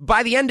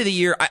 by the end of the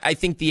year, I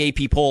think the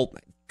AP poll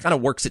kind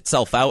of works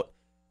itself out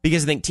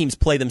because I think teams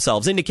play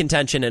themselves into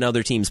contention and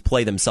other teams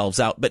play themselves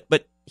out.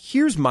 But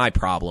here's my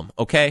problem,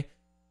 okay?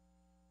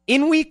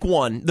 In week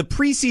 1, the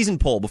preseason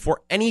poll,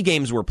 before any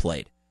games were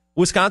played,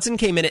 Wisconsin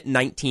came in at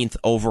 19th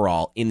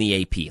overall in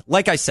the AP.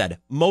 Like I said,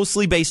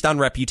 mostly based on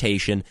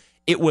reputation.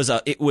 It was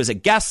a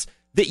guess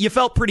that you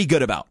felt pretty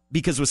good about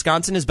because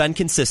Wisconsin has been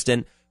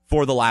consistent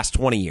for the last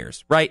 20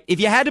 years, right? If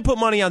you had to put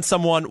money on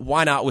someone,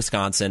 why not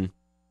Wisconsin?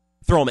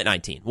 Throw them at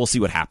 19. We'll see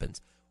what happens.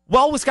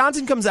 Well,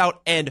 Wisconsin comes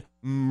out and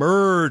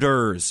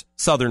murders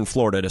Southern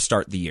Florida to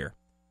start the year,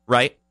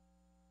 right?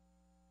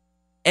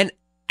 And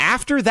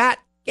after that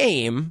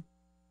game,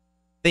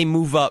 they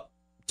move up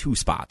 2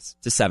 spots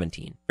to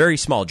 17. Very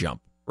small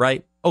jump,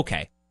 right?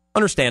 Okay.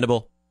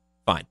 Understandable.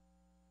 Fine.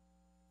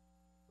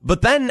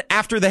 But then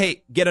after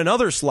they get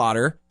another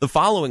slaughter the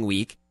following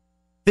week,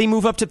 they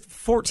move up to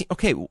 14.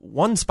 Okay,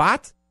 1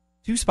 spot?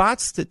 2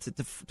 spots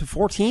to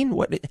 14?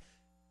 What?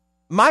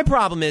 My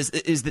problem is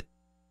that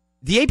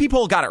the AP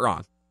poll got it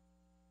wrong.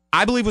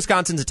 I believe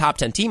Wisconsin's a top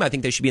 10 team. I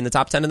think they should be in the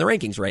top 10 in the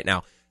rankings right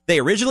now. They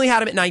originally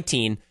had them at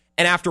 19,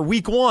 and after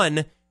week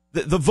 1,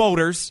 the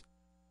voters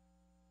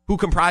who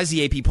comprise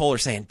the AP poll are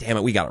saying, damn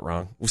it, we got it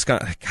wrong.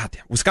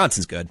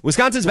 Wisconsin's good.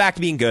 Wisconsin's back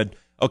to being good,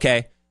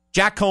 okay?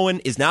 Jack Cohen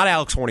is not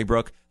Alex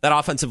Hornibrook. That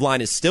offensive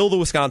line is still the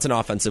Wisconsin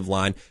offensive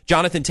line.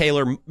 Jonathan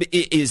Taylor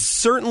is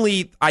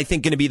certainly, I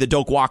think, going to be the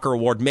Doak Walker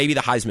Award, maybe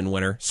the Heisman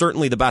winner.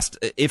 Certainly the best,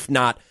 if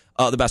not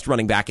the best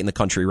running back in the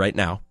country right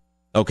now,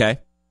 okay?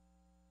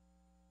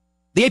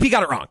 The AP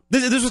got it wrong.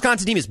 This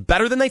Wisconsin team is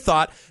better than they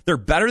thought. They're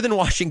better than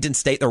Washington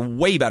State. They're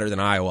way better than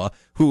Iowa,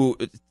 who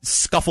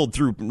scuffled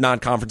through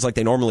non-conference like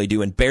they normally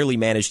do and barely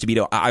managed to beat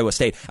Iowa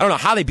State. I don't know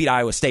how they beat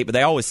Iowa State, but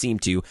they always seem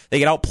to. They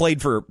get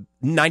outplayed for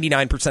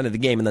 99% of the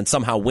game and then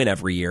somehow win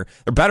every year.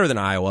 They're better than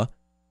Iowa,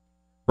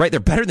 right?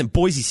 They're better than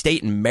Boise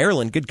State and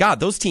Maryland. Good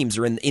God, those teams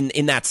are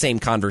in that same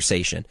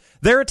conversation.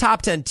 They're a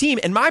top 10 team,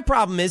 and my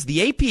problem is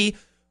the AP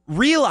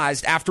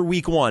realized after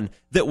week 1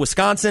 that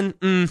Wisconsin,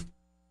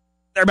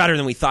 they're better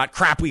than we thought.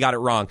 Crap, we got it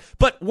wrong.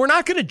 But we're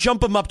not going to jump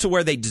them up to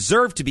where they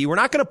deserve to be. We're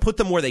not going to put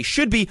them where they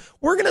should be.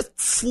 We're going to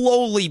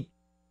slowly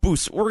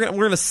boost. We're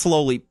going to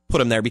slowly put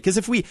them there because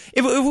if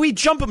we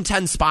jump them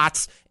 10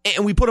 spots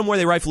and we put them where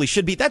they rightfully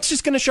should be, that's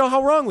just going to show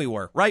how wrong we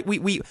were, right?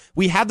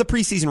 We had the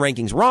preseason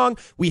rankings wrong.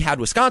 We had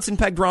Wisconsin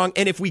pegged wrong.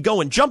 And if we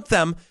go and jump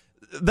them,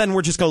 then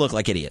we're just going to look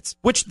like idiots,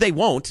 which they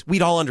won't.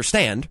 We'd all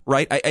understand,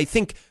 right? I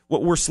think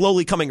we're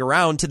slowly coming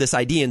around to this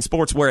idea in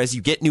sports where as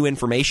you get new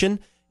information,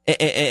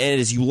 and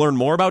as you learn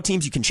more about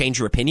teams, you can change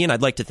your opinion.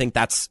 I'd like to think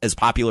that's as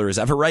popular as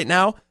ever right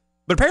now,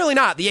 but apparently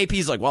not. The AP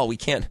is like, well, we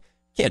can't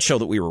show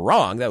that we were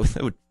wrong.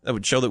 That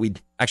would show that we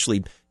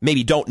actually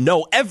maybe don't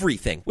know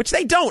everything, which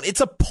they don't.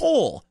 It's a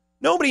poll.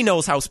 Nobody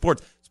knows how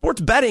sports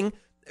betting,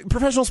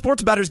 professional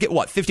sports bettors get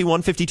what,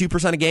 51,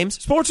 52% of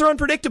games? Sports are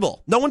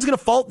unpredictable. No one's going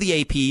to fault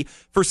the AP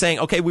for saying,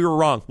 okay, we were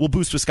wrong. We'll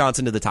boost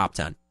Wisconsin to the top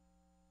 10.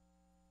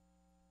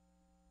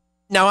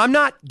 Now, I'm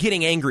not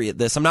getting angry at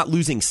this. I'm not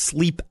losing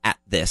sleep at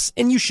this,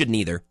 and you shouldn't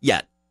either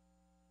yet.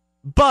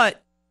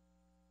 But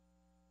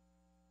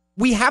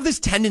we have this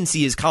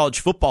tendency as college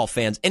football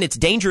fans, and it's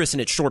dangerous and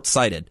it's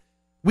short-sighted.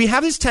 We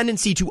have this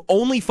tendency to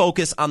only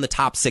focus on the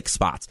top 6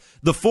 spots.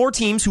 The 4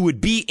 teams who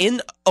would be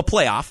in a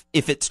playoff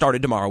if it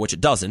started tomorrow, which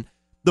it doesn't.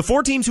 The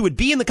 4 teams who would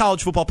be in the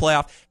college football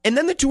playoff, and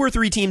then the 2 or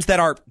 3 teams that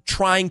are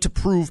trying to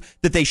prove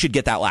that they should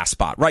get that last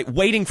spot, right?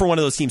 Waiting for one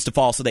of those teams to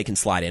fall so they can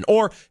slide in.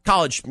 Or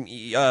college,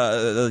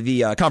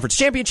 the conference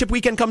championship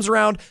weekend comes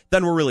around,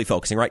 then we're really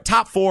focusing, right?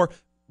 Top 4,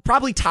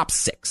 probably top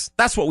 6.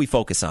 That's what we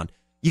focus on.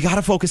 You got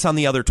to focus on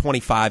the other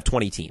 25,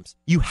 20 teams.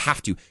 You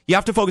have to. You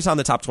have to focus on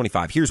the top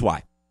 25. Here's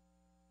why.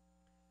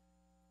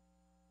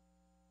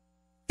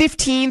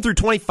 15 through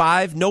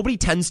 25, nobody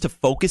tends to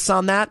focus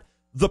on that.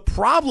 The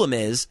problem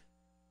is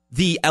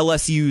the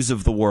LSUs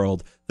of the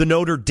world, the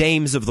Notre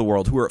Dames of the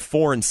world, who are at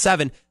 4 and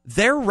 7,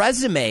 their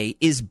resume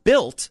is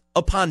built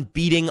upon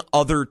beating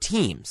other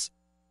teams,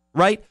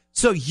 right?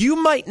 So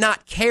you might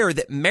not care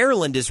that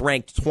Maryland is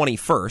ranked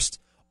 21st,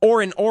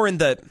 or in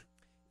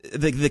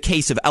the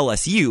case of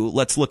LSU,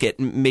 let's look at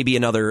maybe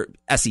another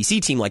SEC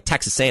team like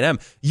Texas A&M.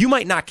 You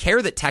might not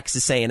care that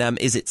Texas A&M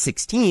is at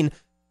 16,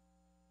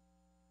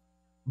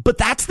 but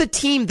that's the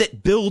team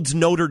that builds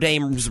Notre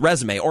Dame's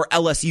resume or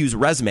LSU's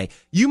resume.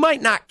 You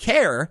might not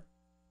care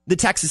that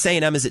Texas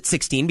A&M is at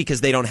 16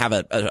 because they don't have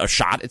a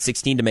shot at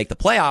 16 to make the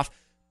playoff.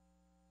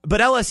 But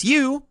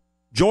LSU,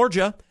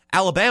 Georgia,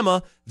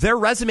 Alabama, their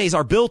resumes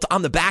are built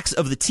on the backs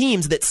of the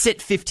teams that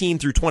sit 15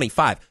 through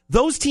 25.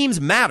 Those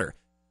teams matter.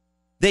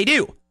 They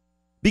do.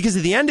 Because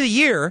at the end of the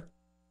year,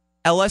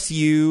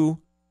 LSU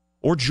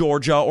or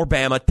Georgia or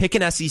Bama, pick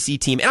an SEC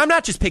team. And I'm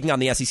not just picking on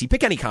the SEC.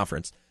 Pick any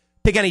conference.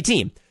 Pick any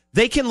team.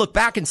 They can look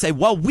back and say,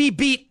 well, we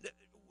beat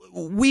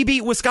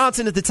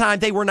Wisconsin at the time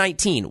they were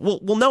 19.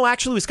 Well, no,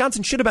 actually,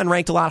 Wisconsin should have been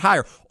ranked a lot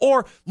higher.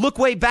 Or look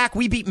way back,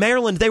 we beat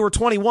Maryland, they were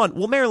 21.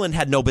 Well, Maryland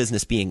had no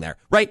business being there,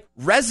 right?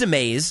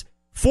 Resumes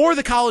for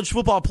the college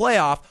football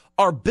playoff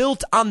are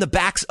built on the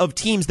backs of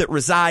teams that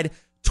reside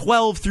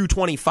 12 through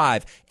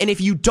 25. And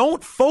if you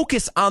don't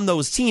focus on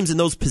those teams and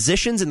those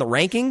positions in the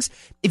rankings,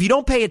 if you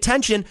don't pay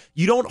attention,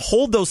 you don't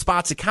hold those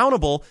spots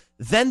accountable,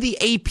 then the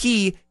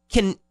AP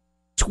can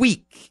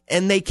tweak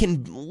and they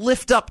can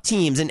lift up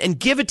teams and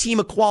give a team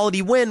a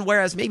quality win,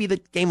 whereas maybe the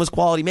game was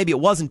quality, maybe it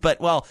wasn't,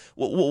 but well,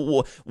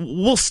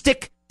 we'll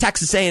stick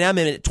Texas A&M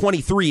in at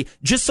 23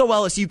 just so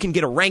LSU can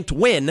get a ranked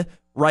win,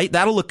 right?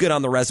 That'll look good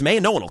on the resume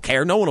and no one will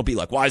care. No one will be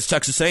like, why is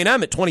Texas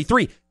A&M at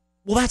 23?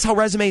 Well, that's how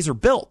resumes are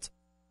built.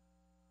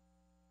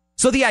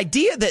 So the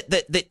idea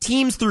that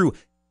teams through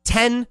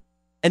 10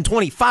 and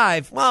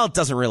 25, well, it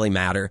doesn't really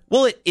matter.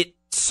 Well, it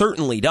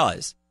certainly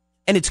does.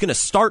 And it's going to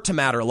start to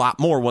matter a lot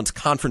more once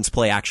conference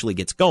play actually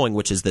gets going,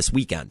 which is this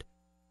weekend.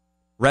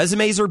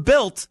 Resumes are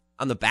built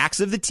on the backs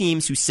of the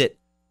teams who sit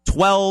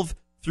 12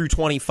 through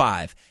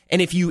 25.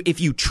 And if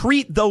you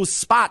treat those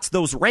spots,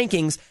 those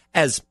rankings,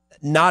 as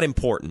not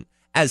important,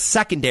 as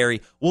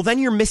secondary, well, then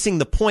you're missing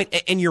the point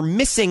and you're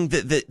missing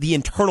the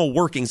internal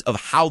workings of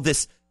how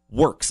this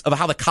works, of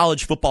how the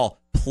college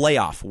football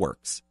playoff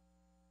works.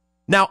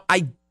 Now,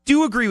 I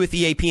do agree with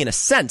the AP in a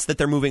sense that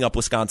they're moving up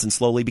Wisconsin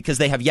slowly because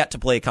they have yet to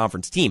play a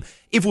conference team.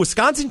 If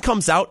Wisconsin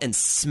comes out and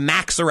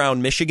smacks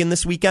around Michigan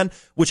this weekend,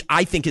 which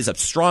I think is a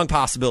strong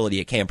possibility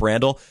at Camp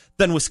Randall,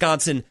 then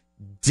Wisconsin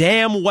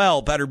damn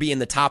well better be in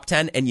the top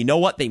 10. And you know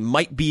what? They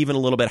might be even a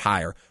little bit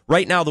higher.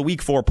 Right now, the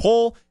Week 4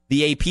 poll,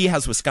 the AP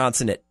has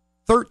Wisconsin at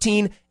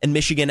 13 and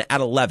Michigan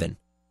at 11.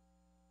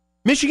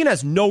 Michigan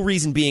has no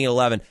reason being at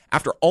 11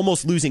 after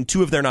almost losing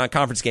 2 of their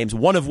non-conference games,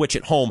 one of which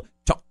at home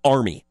to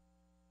Army.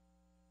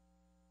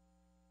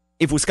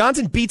 If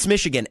Wisconsin beats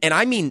Michigan, and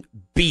I mean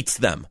beats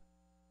them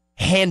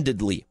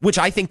handedly, which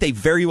I think they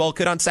very well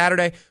could on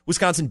Saturday,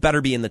 Wisconsin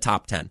better be in the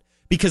top 10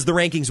 because the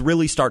rankings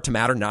really start to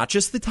matter, not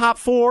just the top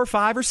 4,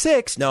 5, or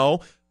 6, no,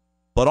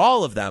 but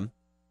all of them,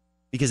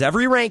 because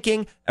every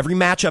ranking, every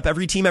matchup,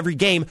 every team, every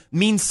game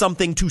means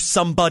something to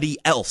somebody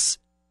else.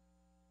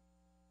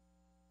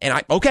 And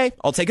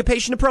I'll take a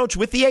patient approach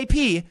with the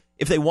AP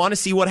if they want to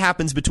see what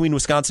happens between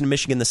Wisconsin and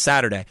Michigan this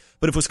Saturday.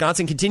 But if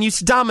Wisconsin continues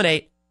to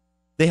dominate,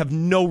 they have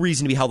no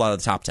reason to be held out of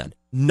the top 10.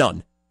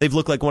 None. They've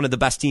looked like one of the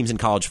best teams in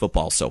college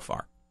football so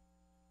far.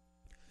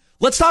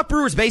 Let's talk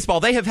Brewers baseball.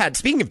 They have had,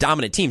 speaking of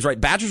dominant teams, right?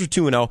 Badgers are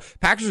 2-0,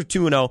 Packers are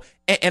 2-0,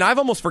 and I've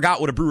almost forgot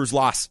what a Brewers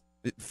loss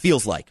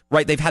feels like,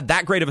 right? They've had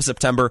that great of a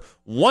September.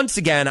 Once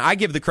again, I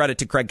give the credit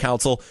to Craig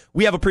Counsell.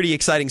 We have a pretty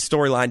exciting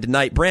storyline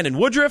tonight. Brandon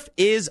Woodruff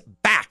is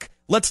back.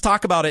 Let's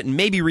talk about it and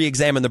maybe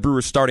re-examine the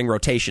Brewers' starting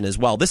rotation as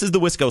well. This is the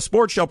Wisco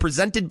Sports Show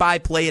presented by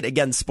Play It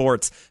Again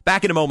Sports.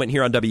 Back in a moment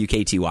here on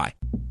WKTY.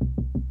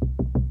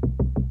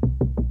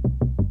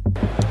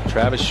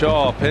 Travis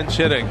Shaw pinch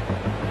hitting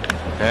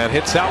and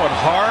hits that one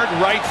hard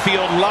right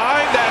field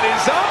line. That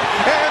is up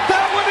and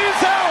that one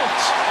is out.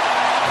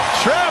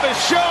 Travis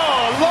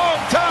Shaw,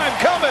 long time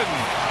coming.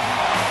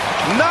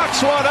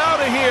 knocks one out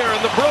of here,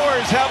 and the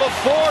Brewers have a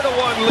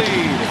 4-1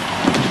 lead.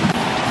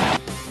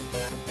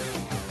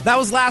 That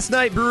was last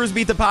night. Brewers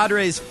beat the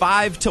Padres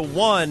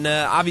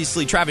 5-1.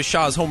 Obviously, Travis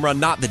Shaw's home run,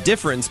 not the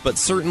difference, but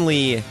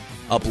certainly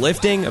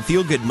uplifting. A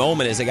feel-good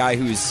moment as a guy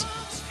who's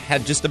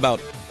had just about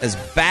as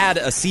bad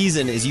a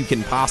season as you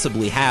can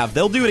possibly have.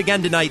 They'll do it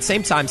again tonight,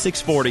 same time,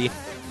 6:40,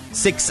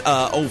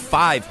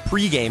 6:05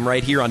 pregame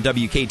right here on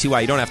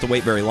WK2I. You don't have to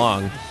wait very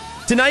long.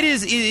 Tonight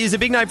is a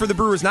big night for the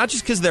Brewers, not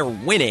just because they're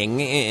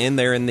winning and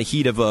they're in the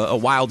heat of a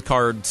wild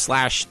card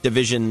 /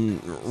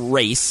 division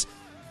race,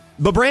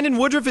 but Brandon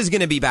Woodruff is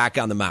going to be back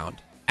on the mound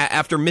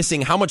after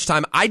missing how much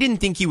time? I didn't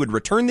think he would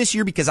return this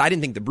year because I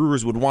didn't think the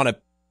Brewers would want to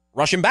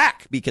rush him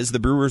back because the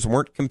Brewers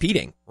weren't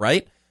competing,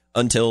 right?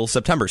 Until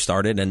September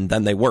started, and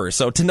then they were.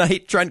 So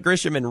tonight, Trent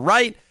Grisham in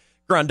right,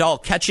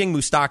 Grandal catching,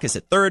 Moustakas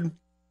at third,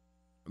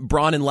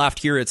 Braun in left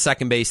here at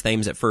second base,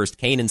 Thames at first,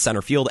 Kane in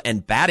center field,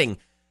 and batting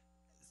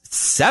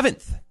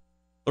seventh.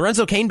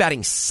 Lorenzo Cain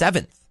batting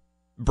seventh.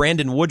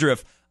 Brandon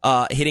Woodruff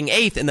hitting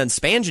eighth, and then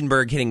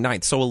Spangenberg hitting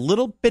ninth. So a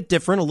little bit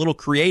different, a little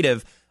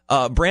creative.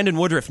 Brandon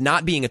Woodruff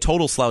not being a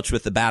total slouch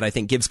with the bat, I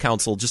think gives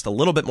Counsell just a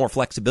little bit more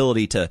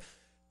flexibility to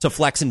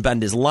flex and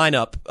bend his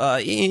lineup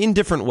in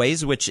different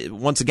ways, which,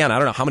 once again, I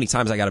don't know how many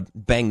times I got to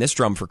bang this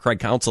drum for Craig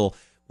Counsell.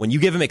 When you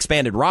give him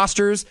expanded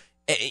rosters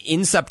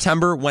in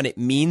September, when it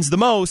means the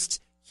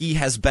most, he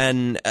has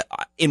been,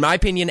 in my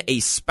opinion, a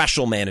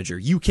special manager.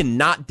 You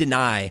cannot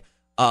deny.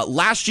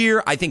 Last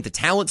year, I think the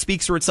talent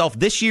speaks for itself.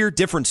 This year,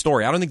 different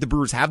story. I don't think the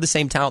Brewers have the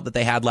same talent that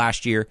they had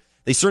last year.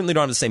 They certainly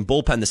don't have the same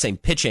bullpen, the same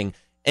pitching,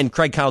 and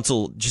Craig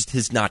Counsell just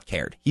has not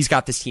cared. He's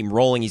got this team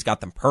rolling. He's got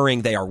them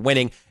purring. They are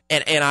winning,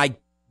 and I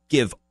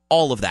give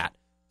all of that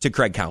to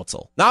Craig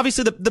Counsell. Now,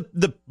 obviously,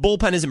 the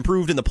bullpen is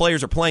improved and the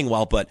players are playing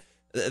well, but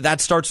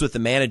that starts with the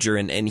manager,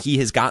 and he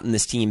has gotten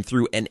this team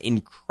through an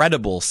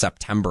incredible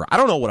September. I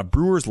don't know what a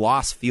Brewers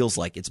loss feels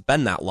like. It's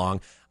been that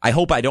long. I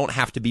hope I don't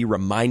have to be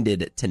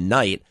reminded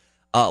tonight.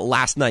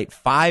 Last night,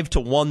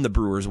 5-1, the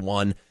Brewers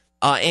won,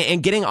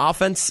 and getting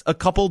offense a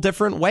couple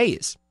different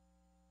ways.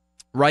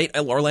 Right?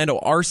 Orlando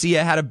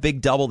Arcia had a big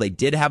double. They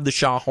did have the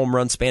Shaw home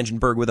run,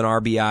 Spangenberg with an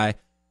RBI.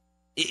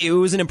 It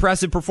was an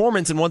impressive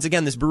performance, and once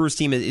again, this Brewers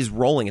team is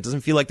rolling. It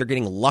doesn't feel like they're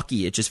getting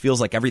lucky. It just feels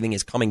like everything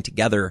is coming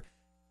together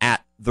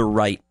at the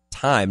right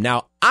time.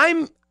 Now,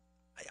 I'm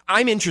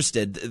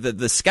interested.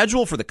 The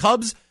schedule for the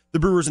Cubs, the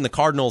Brewers, and the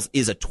Cardinals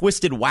is a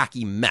twisted,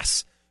 wacky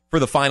mess for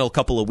the final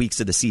couple of weeks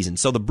of the season.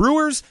 So the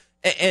Brewers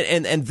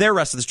and their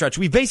rest of the stretch,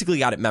 we've basically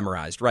got it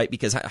memorized, right?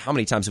 Because how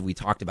many times have we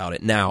talked about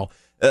it now?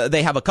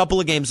 They have a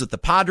couple of games with the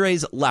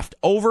Padres left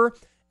over,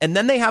 and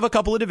then they have a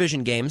couple of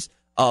division games,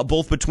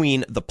 both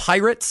between the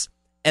Pirates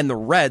and the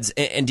Reds.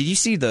 And did you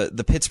see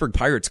the Pittsburgh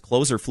Pirates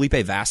closer Felipe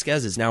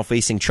Vasquez is now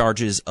facing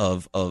charges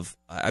of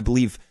I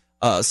believe,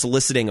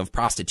 soliciting of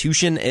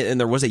prostitution, and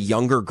there was a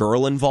younger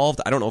girl involved.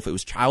 I don't know if it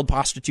was child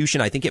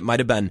prostitution. I think it might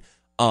have been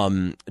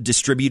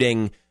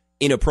distributing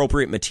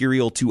inappropriate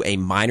material to a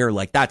minor.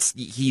 Like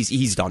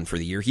he's done for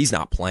the year. He's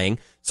not playing.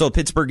 So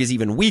Pittsburgh is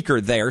even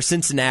weaker there.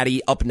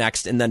 Cincinnati up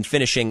next, and then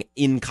finishing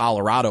in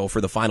Colorado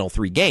for the final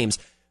 3 games.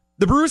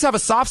 The Brewers have a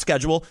soft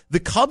schedule. The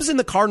Cubs and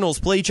the Cardinals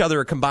play each other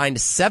a combined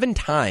 7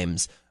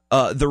 times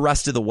the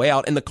rest of the way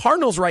out. And the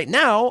Cardinals right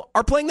now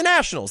are playing the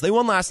Nationals. They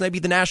won last night,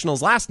 beat the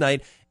Nationals last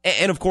night.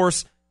 And of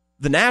course,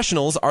 the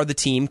Nationals are the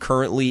team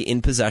currently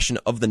in possession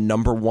of the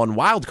number 1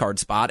 wild card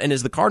spot. And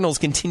as the Cardinals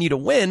continue to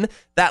win,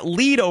 that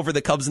lead over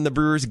the Cubs and the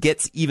Brewers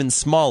gets even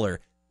smaller.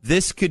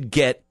 This could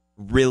get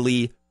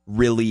really,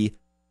 really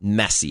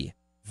messy.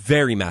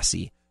 Very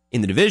messy. In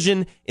the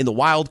division, in the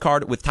wild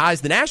card, with ties,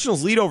 the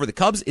Nationals' lead over the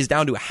Cubs is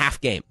down to a half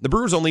game. The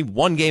Brewers only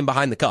 1 game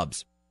behind the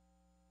Cubs.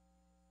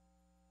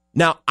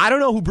 Now, I don't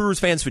know who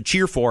Brewers fans would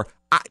cheer for.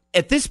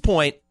 At this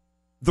point,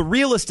 the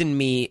realist in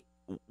me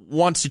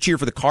wants to cheer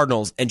for the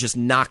Cardinals and just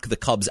knock the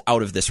Cubs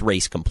out of this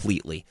race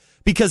completely.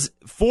 Because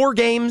 4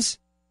 games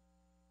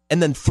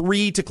and then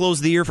 3 to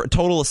close the year for a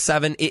total of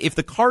 7. If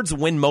the Cards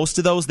win most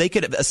of those, they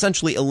could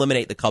essentially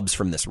eliminate the Cubs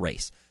from this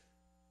race,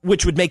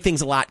 which would make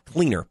things a lot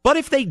cleaner. But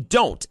if they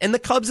don't, and the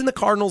Cubs and the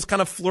Cardinals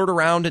kind of flirt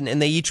around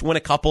and they each win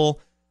a couple,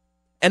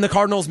 and the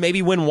Cardinals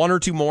maybe win 1 or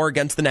 2 more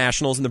against the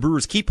Nationals, and the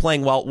Brewers keep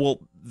playing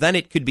well, then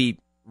it could be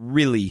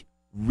really,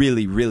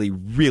 really, really,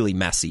 really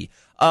messy.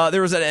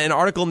 There was an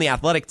article in The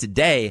Athletic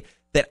today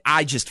that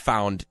I just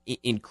found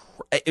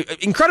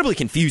incredibly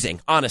confusing,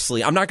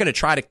 honestly. I'm not going to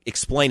try to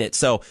explain it.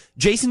 So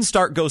Jason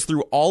Stark goes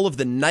through all of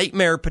the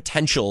nightmare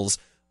potentials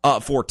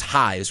for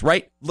ties,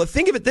 right?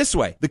 Think of it this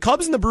way. The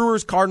Cubs and the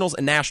Brewers, Cardinals,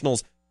 and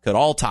Nationals could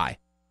all tie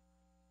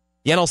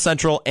the NL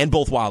Central and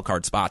both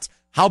wildcard spots.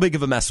 How big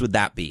of a mess would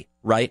that be,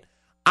 right?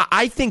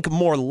 I think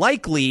more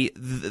likely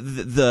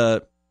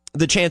the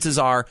chances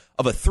are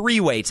of a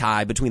 3-way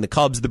tie between the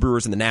Cubs, the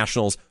Brewers, and the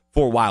Nationals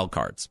for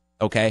wildcards,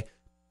 okay?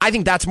 I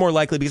think that's more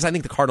likely because I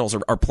think the Cardinals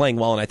are playing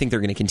well, and I think they're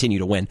going to continue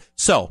to win.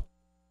 So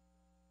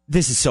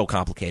this is so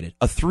complicated.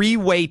 A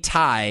 3-way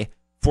tie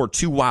for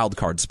 2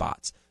 wildcard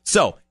spots.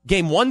 So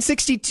game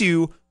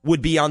 162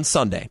 would be on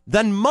Sunday.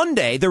 Then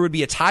Monday, there would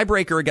be a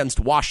tiebreaker against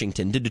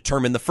Washington to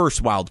determine the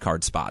first wild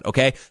card spot,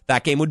 okay?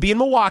 That game would be in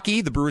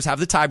Milwaukee. The Brewers have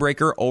the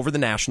tiebreaker over the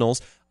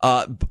Nationals,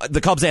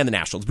 the Cubs and the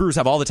Nationals. Brewers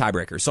have all the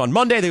tiebreakers. So on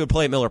Monday, they would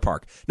play at Miller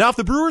Park. Now, if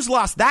the Brewers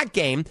lost that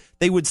game,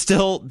 they would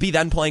still be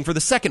then playing for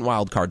the second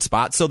wild card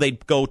spot, so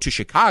they'd go to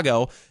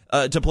Chicago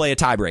to play a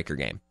tiebreaker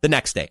game the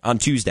next day, on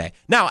Tuesday.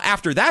 Now,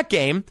 after that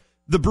game,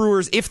 the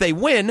Brewers, if they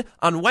win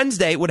on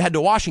Wednesday, would head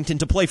to Washington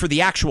to play for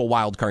the actual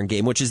wild card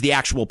game, which is the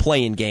actual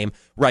play-in game,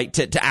 right,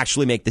 to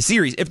actually make the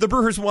series. If the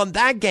Brewers won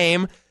that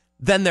game,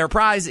 then their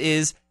prize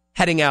is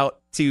heading out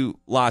to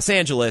Los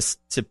Angeles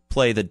to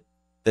play the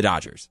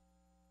Dodgers.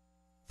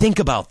 Think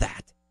about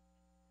that.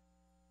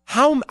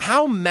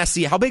 How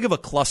messy, how big of a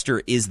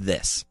cluster is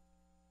this?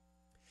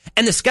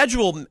 And the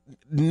schedule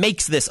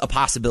makes this a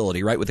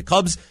possibility, right? With the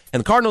Cubs and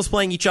the Cardinals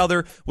playing each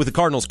other, with the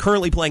Cardinals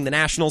currently playing the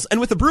Nationals,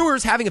 and with the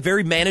Brewers having a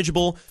very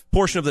manageable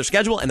portion of their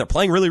schedule, and they're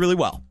playing really, really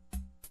well.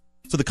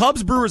 So the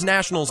Cubs, Brewers,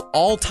 Nationals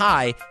all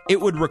tie. It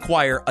would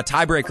require a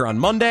tiebreaker on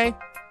Monday,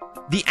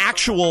 the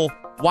actual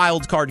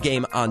wild card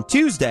game on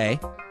Tuesday,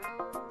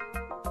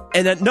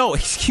 and then,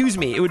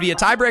 it would be a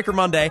tiebreaker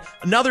Monday,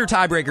 another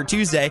tiebreaker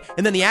Tuesday,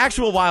 and then the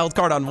actual wild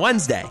card on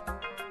Wednesday.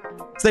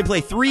 So they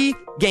play 3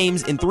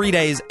 games in 3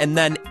 days, and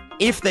then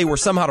if they were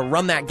somehow to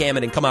run that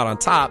gamut and come out on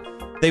top,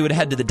 they would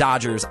head to the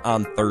Dodgers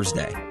on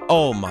Thursday.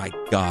 Oh my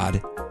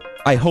God.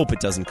 I hope it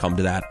doesn't come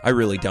to that. I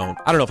really don't.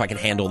 I don't know if I can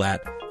handle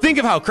that. Think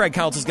of how Craig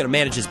Counsell's going to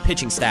manage his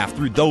pitching staff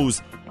through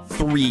those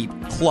 3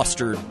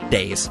 clustered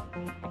days.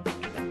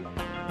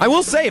 I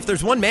will say, if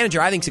there's one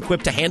manager I think's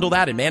equipped to handle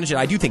that and manage it,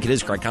 I do think it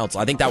is Craig Counsell.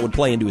 I think that would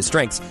play into his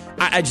strengths.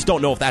 I just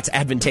don't know if that's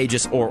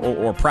advantageous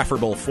or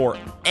preferable for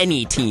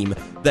any team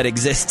that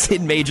exists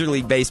in Major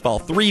League Baseball.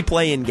 3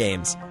 play-in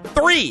games.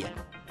 3!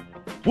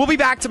 We'll be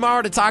back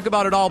tomorrow to talk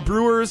about it all.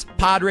 Brewers,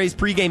 Padres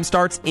pregame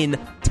starts in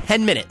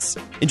 10 minutes.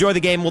 Enjoy the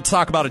game. We'll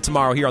talk about it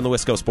tomorrow here on the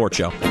Wisco Sports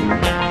Show.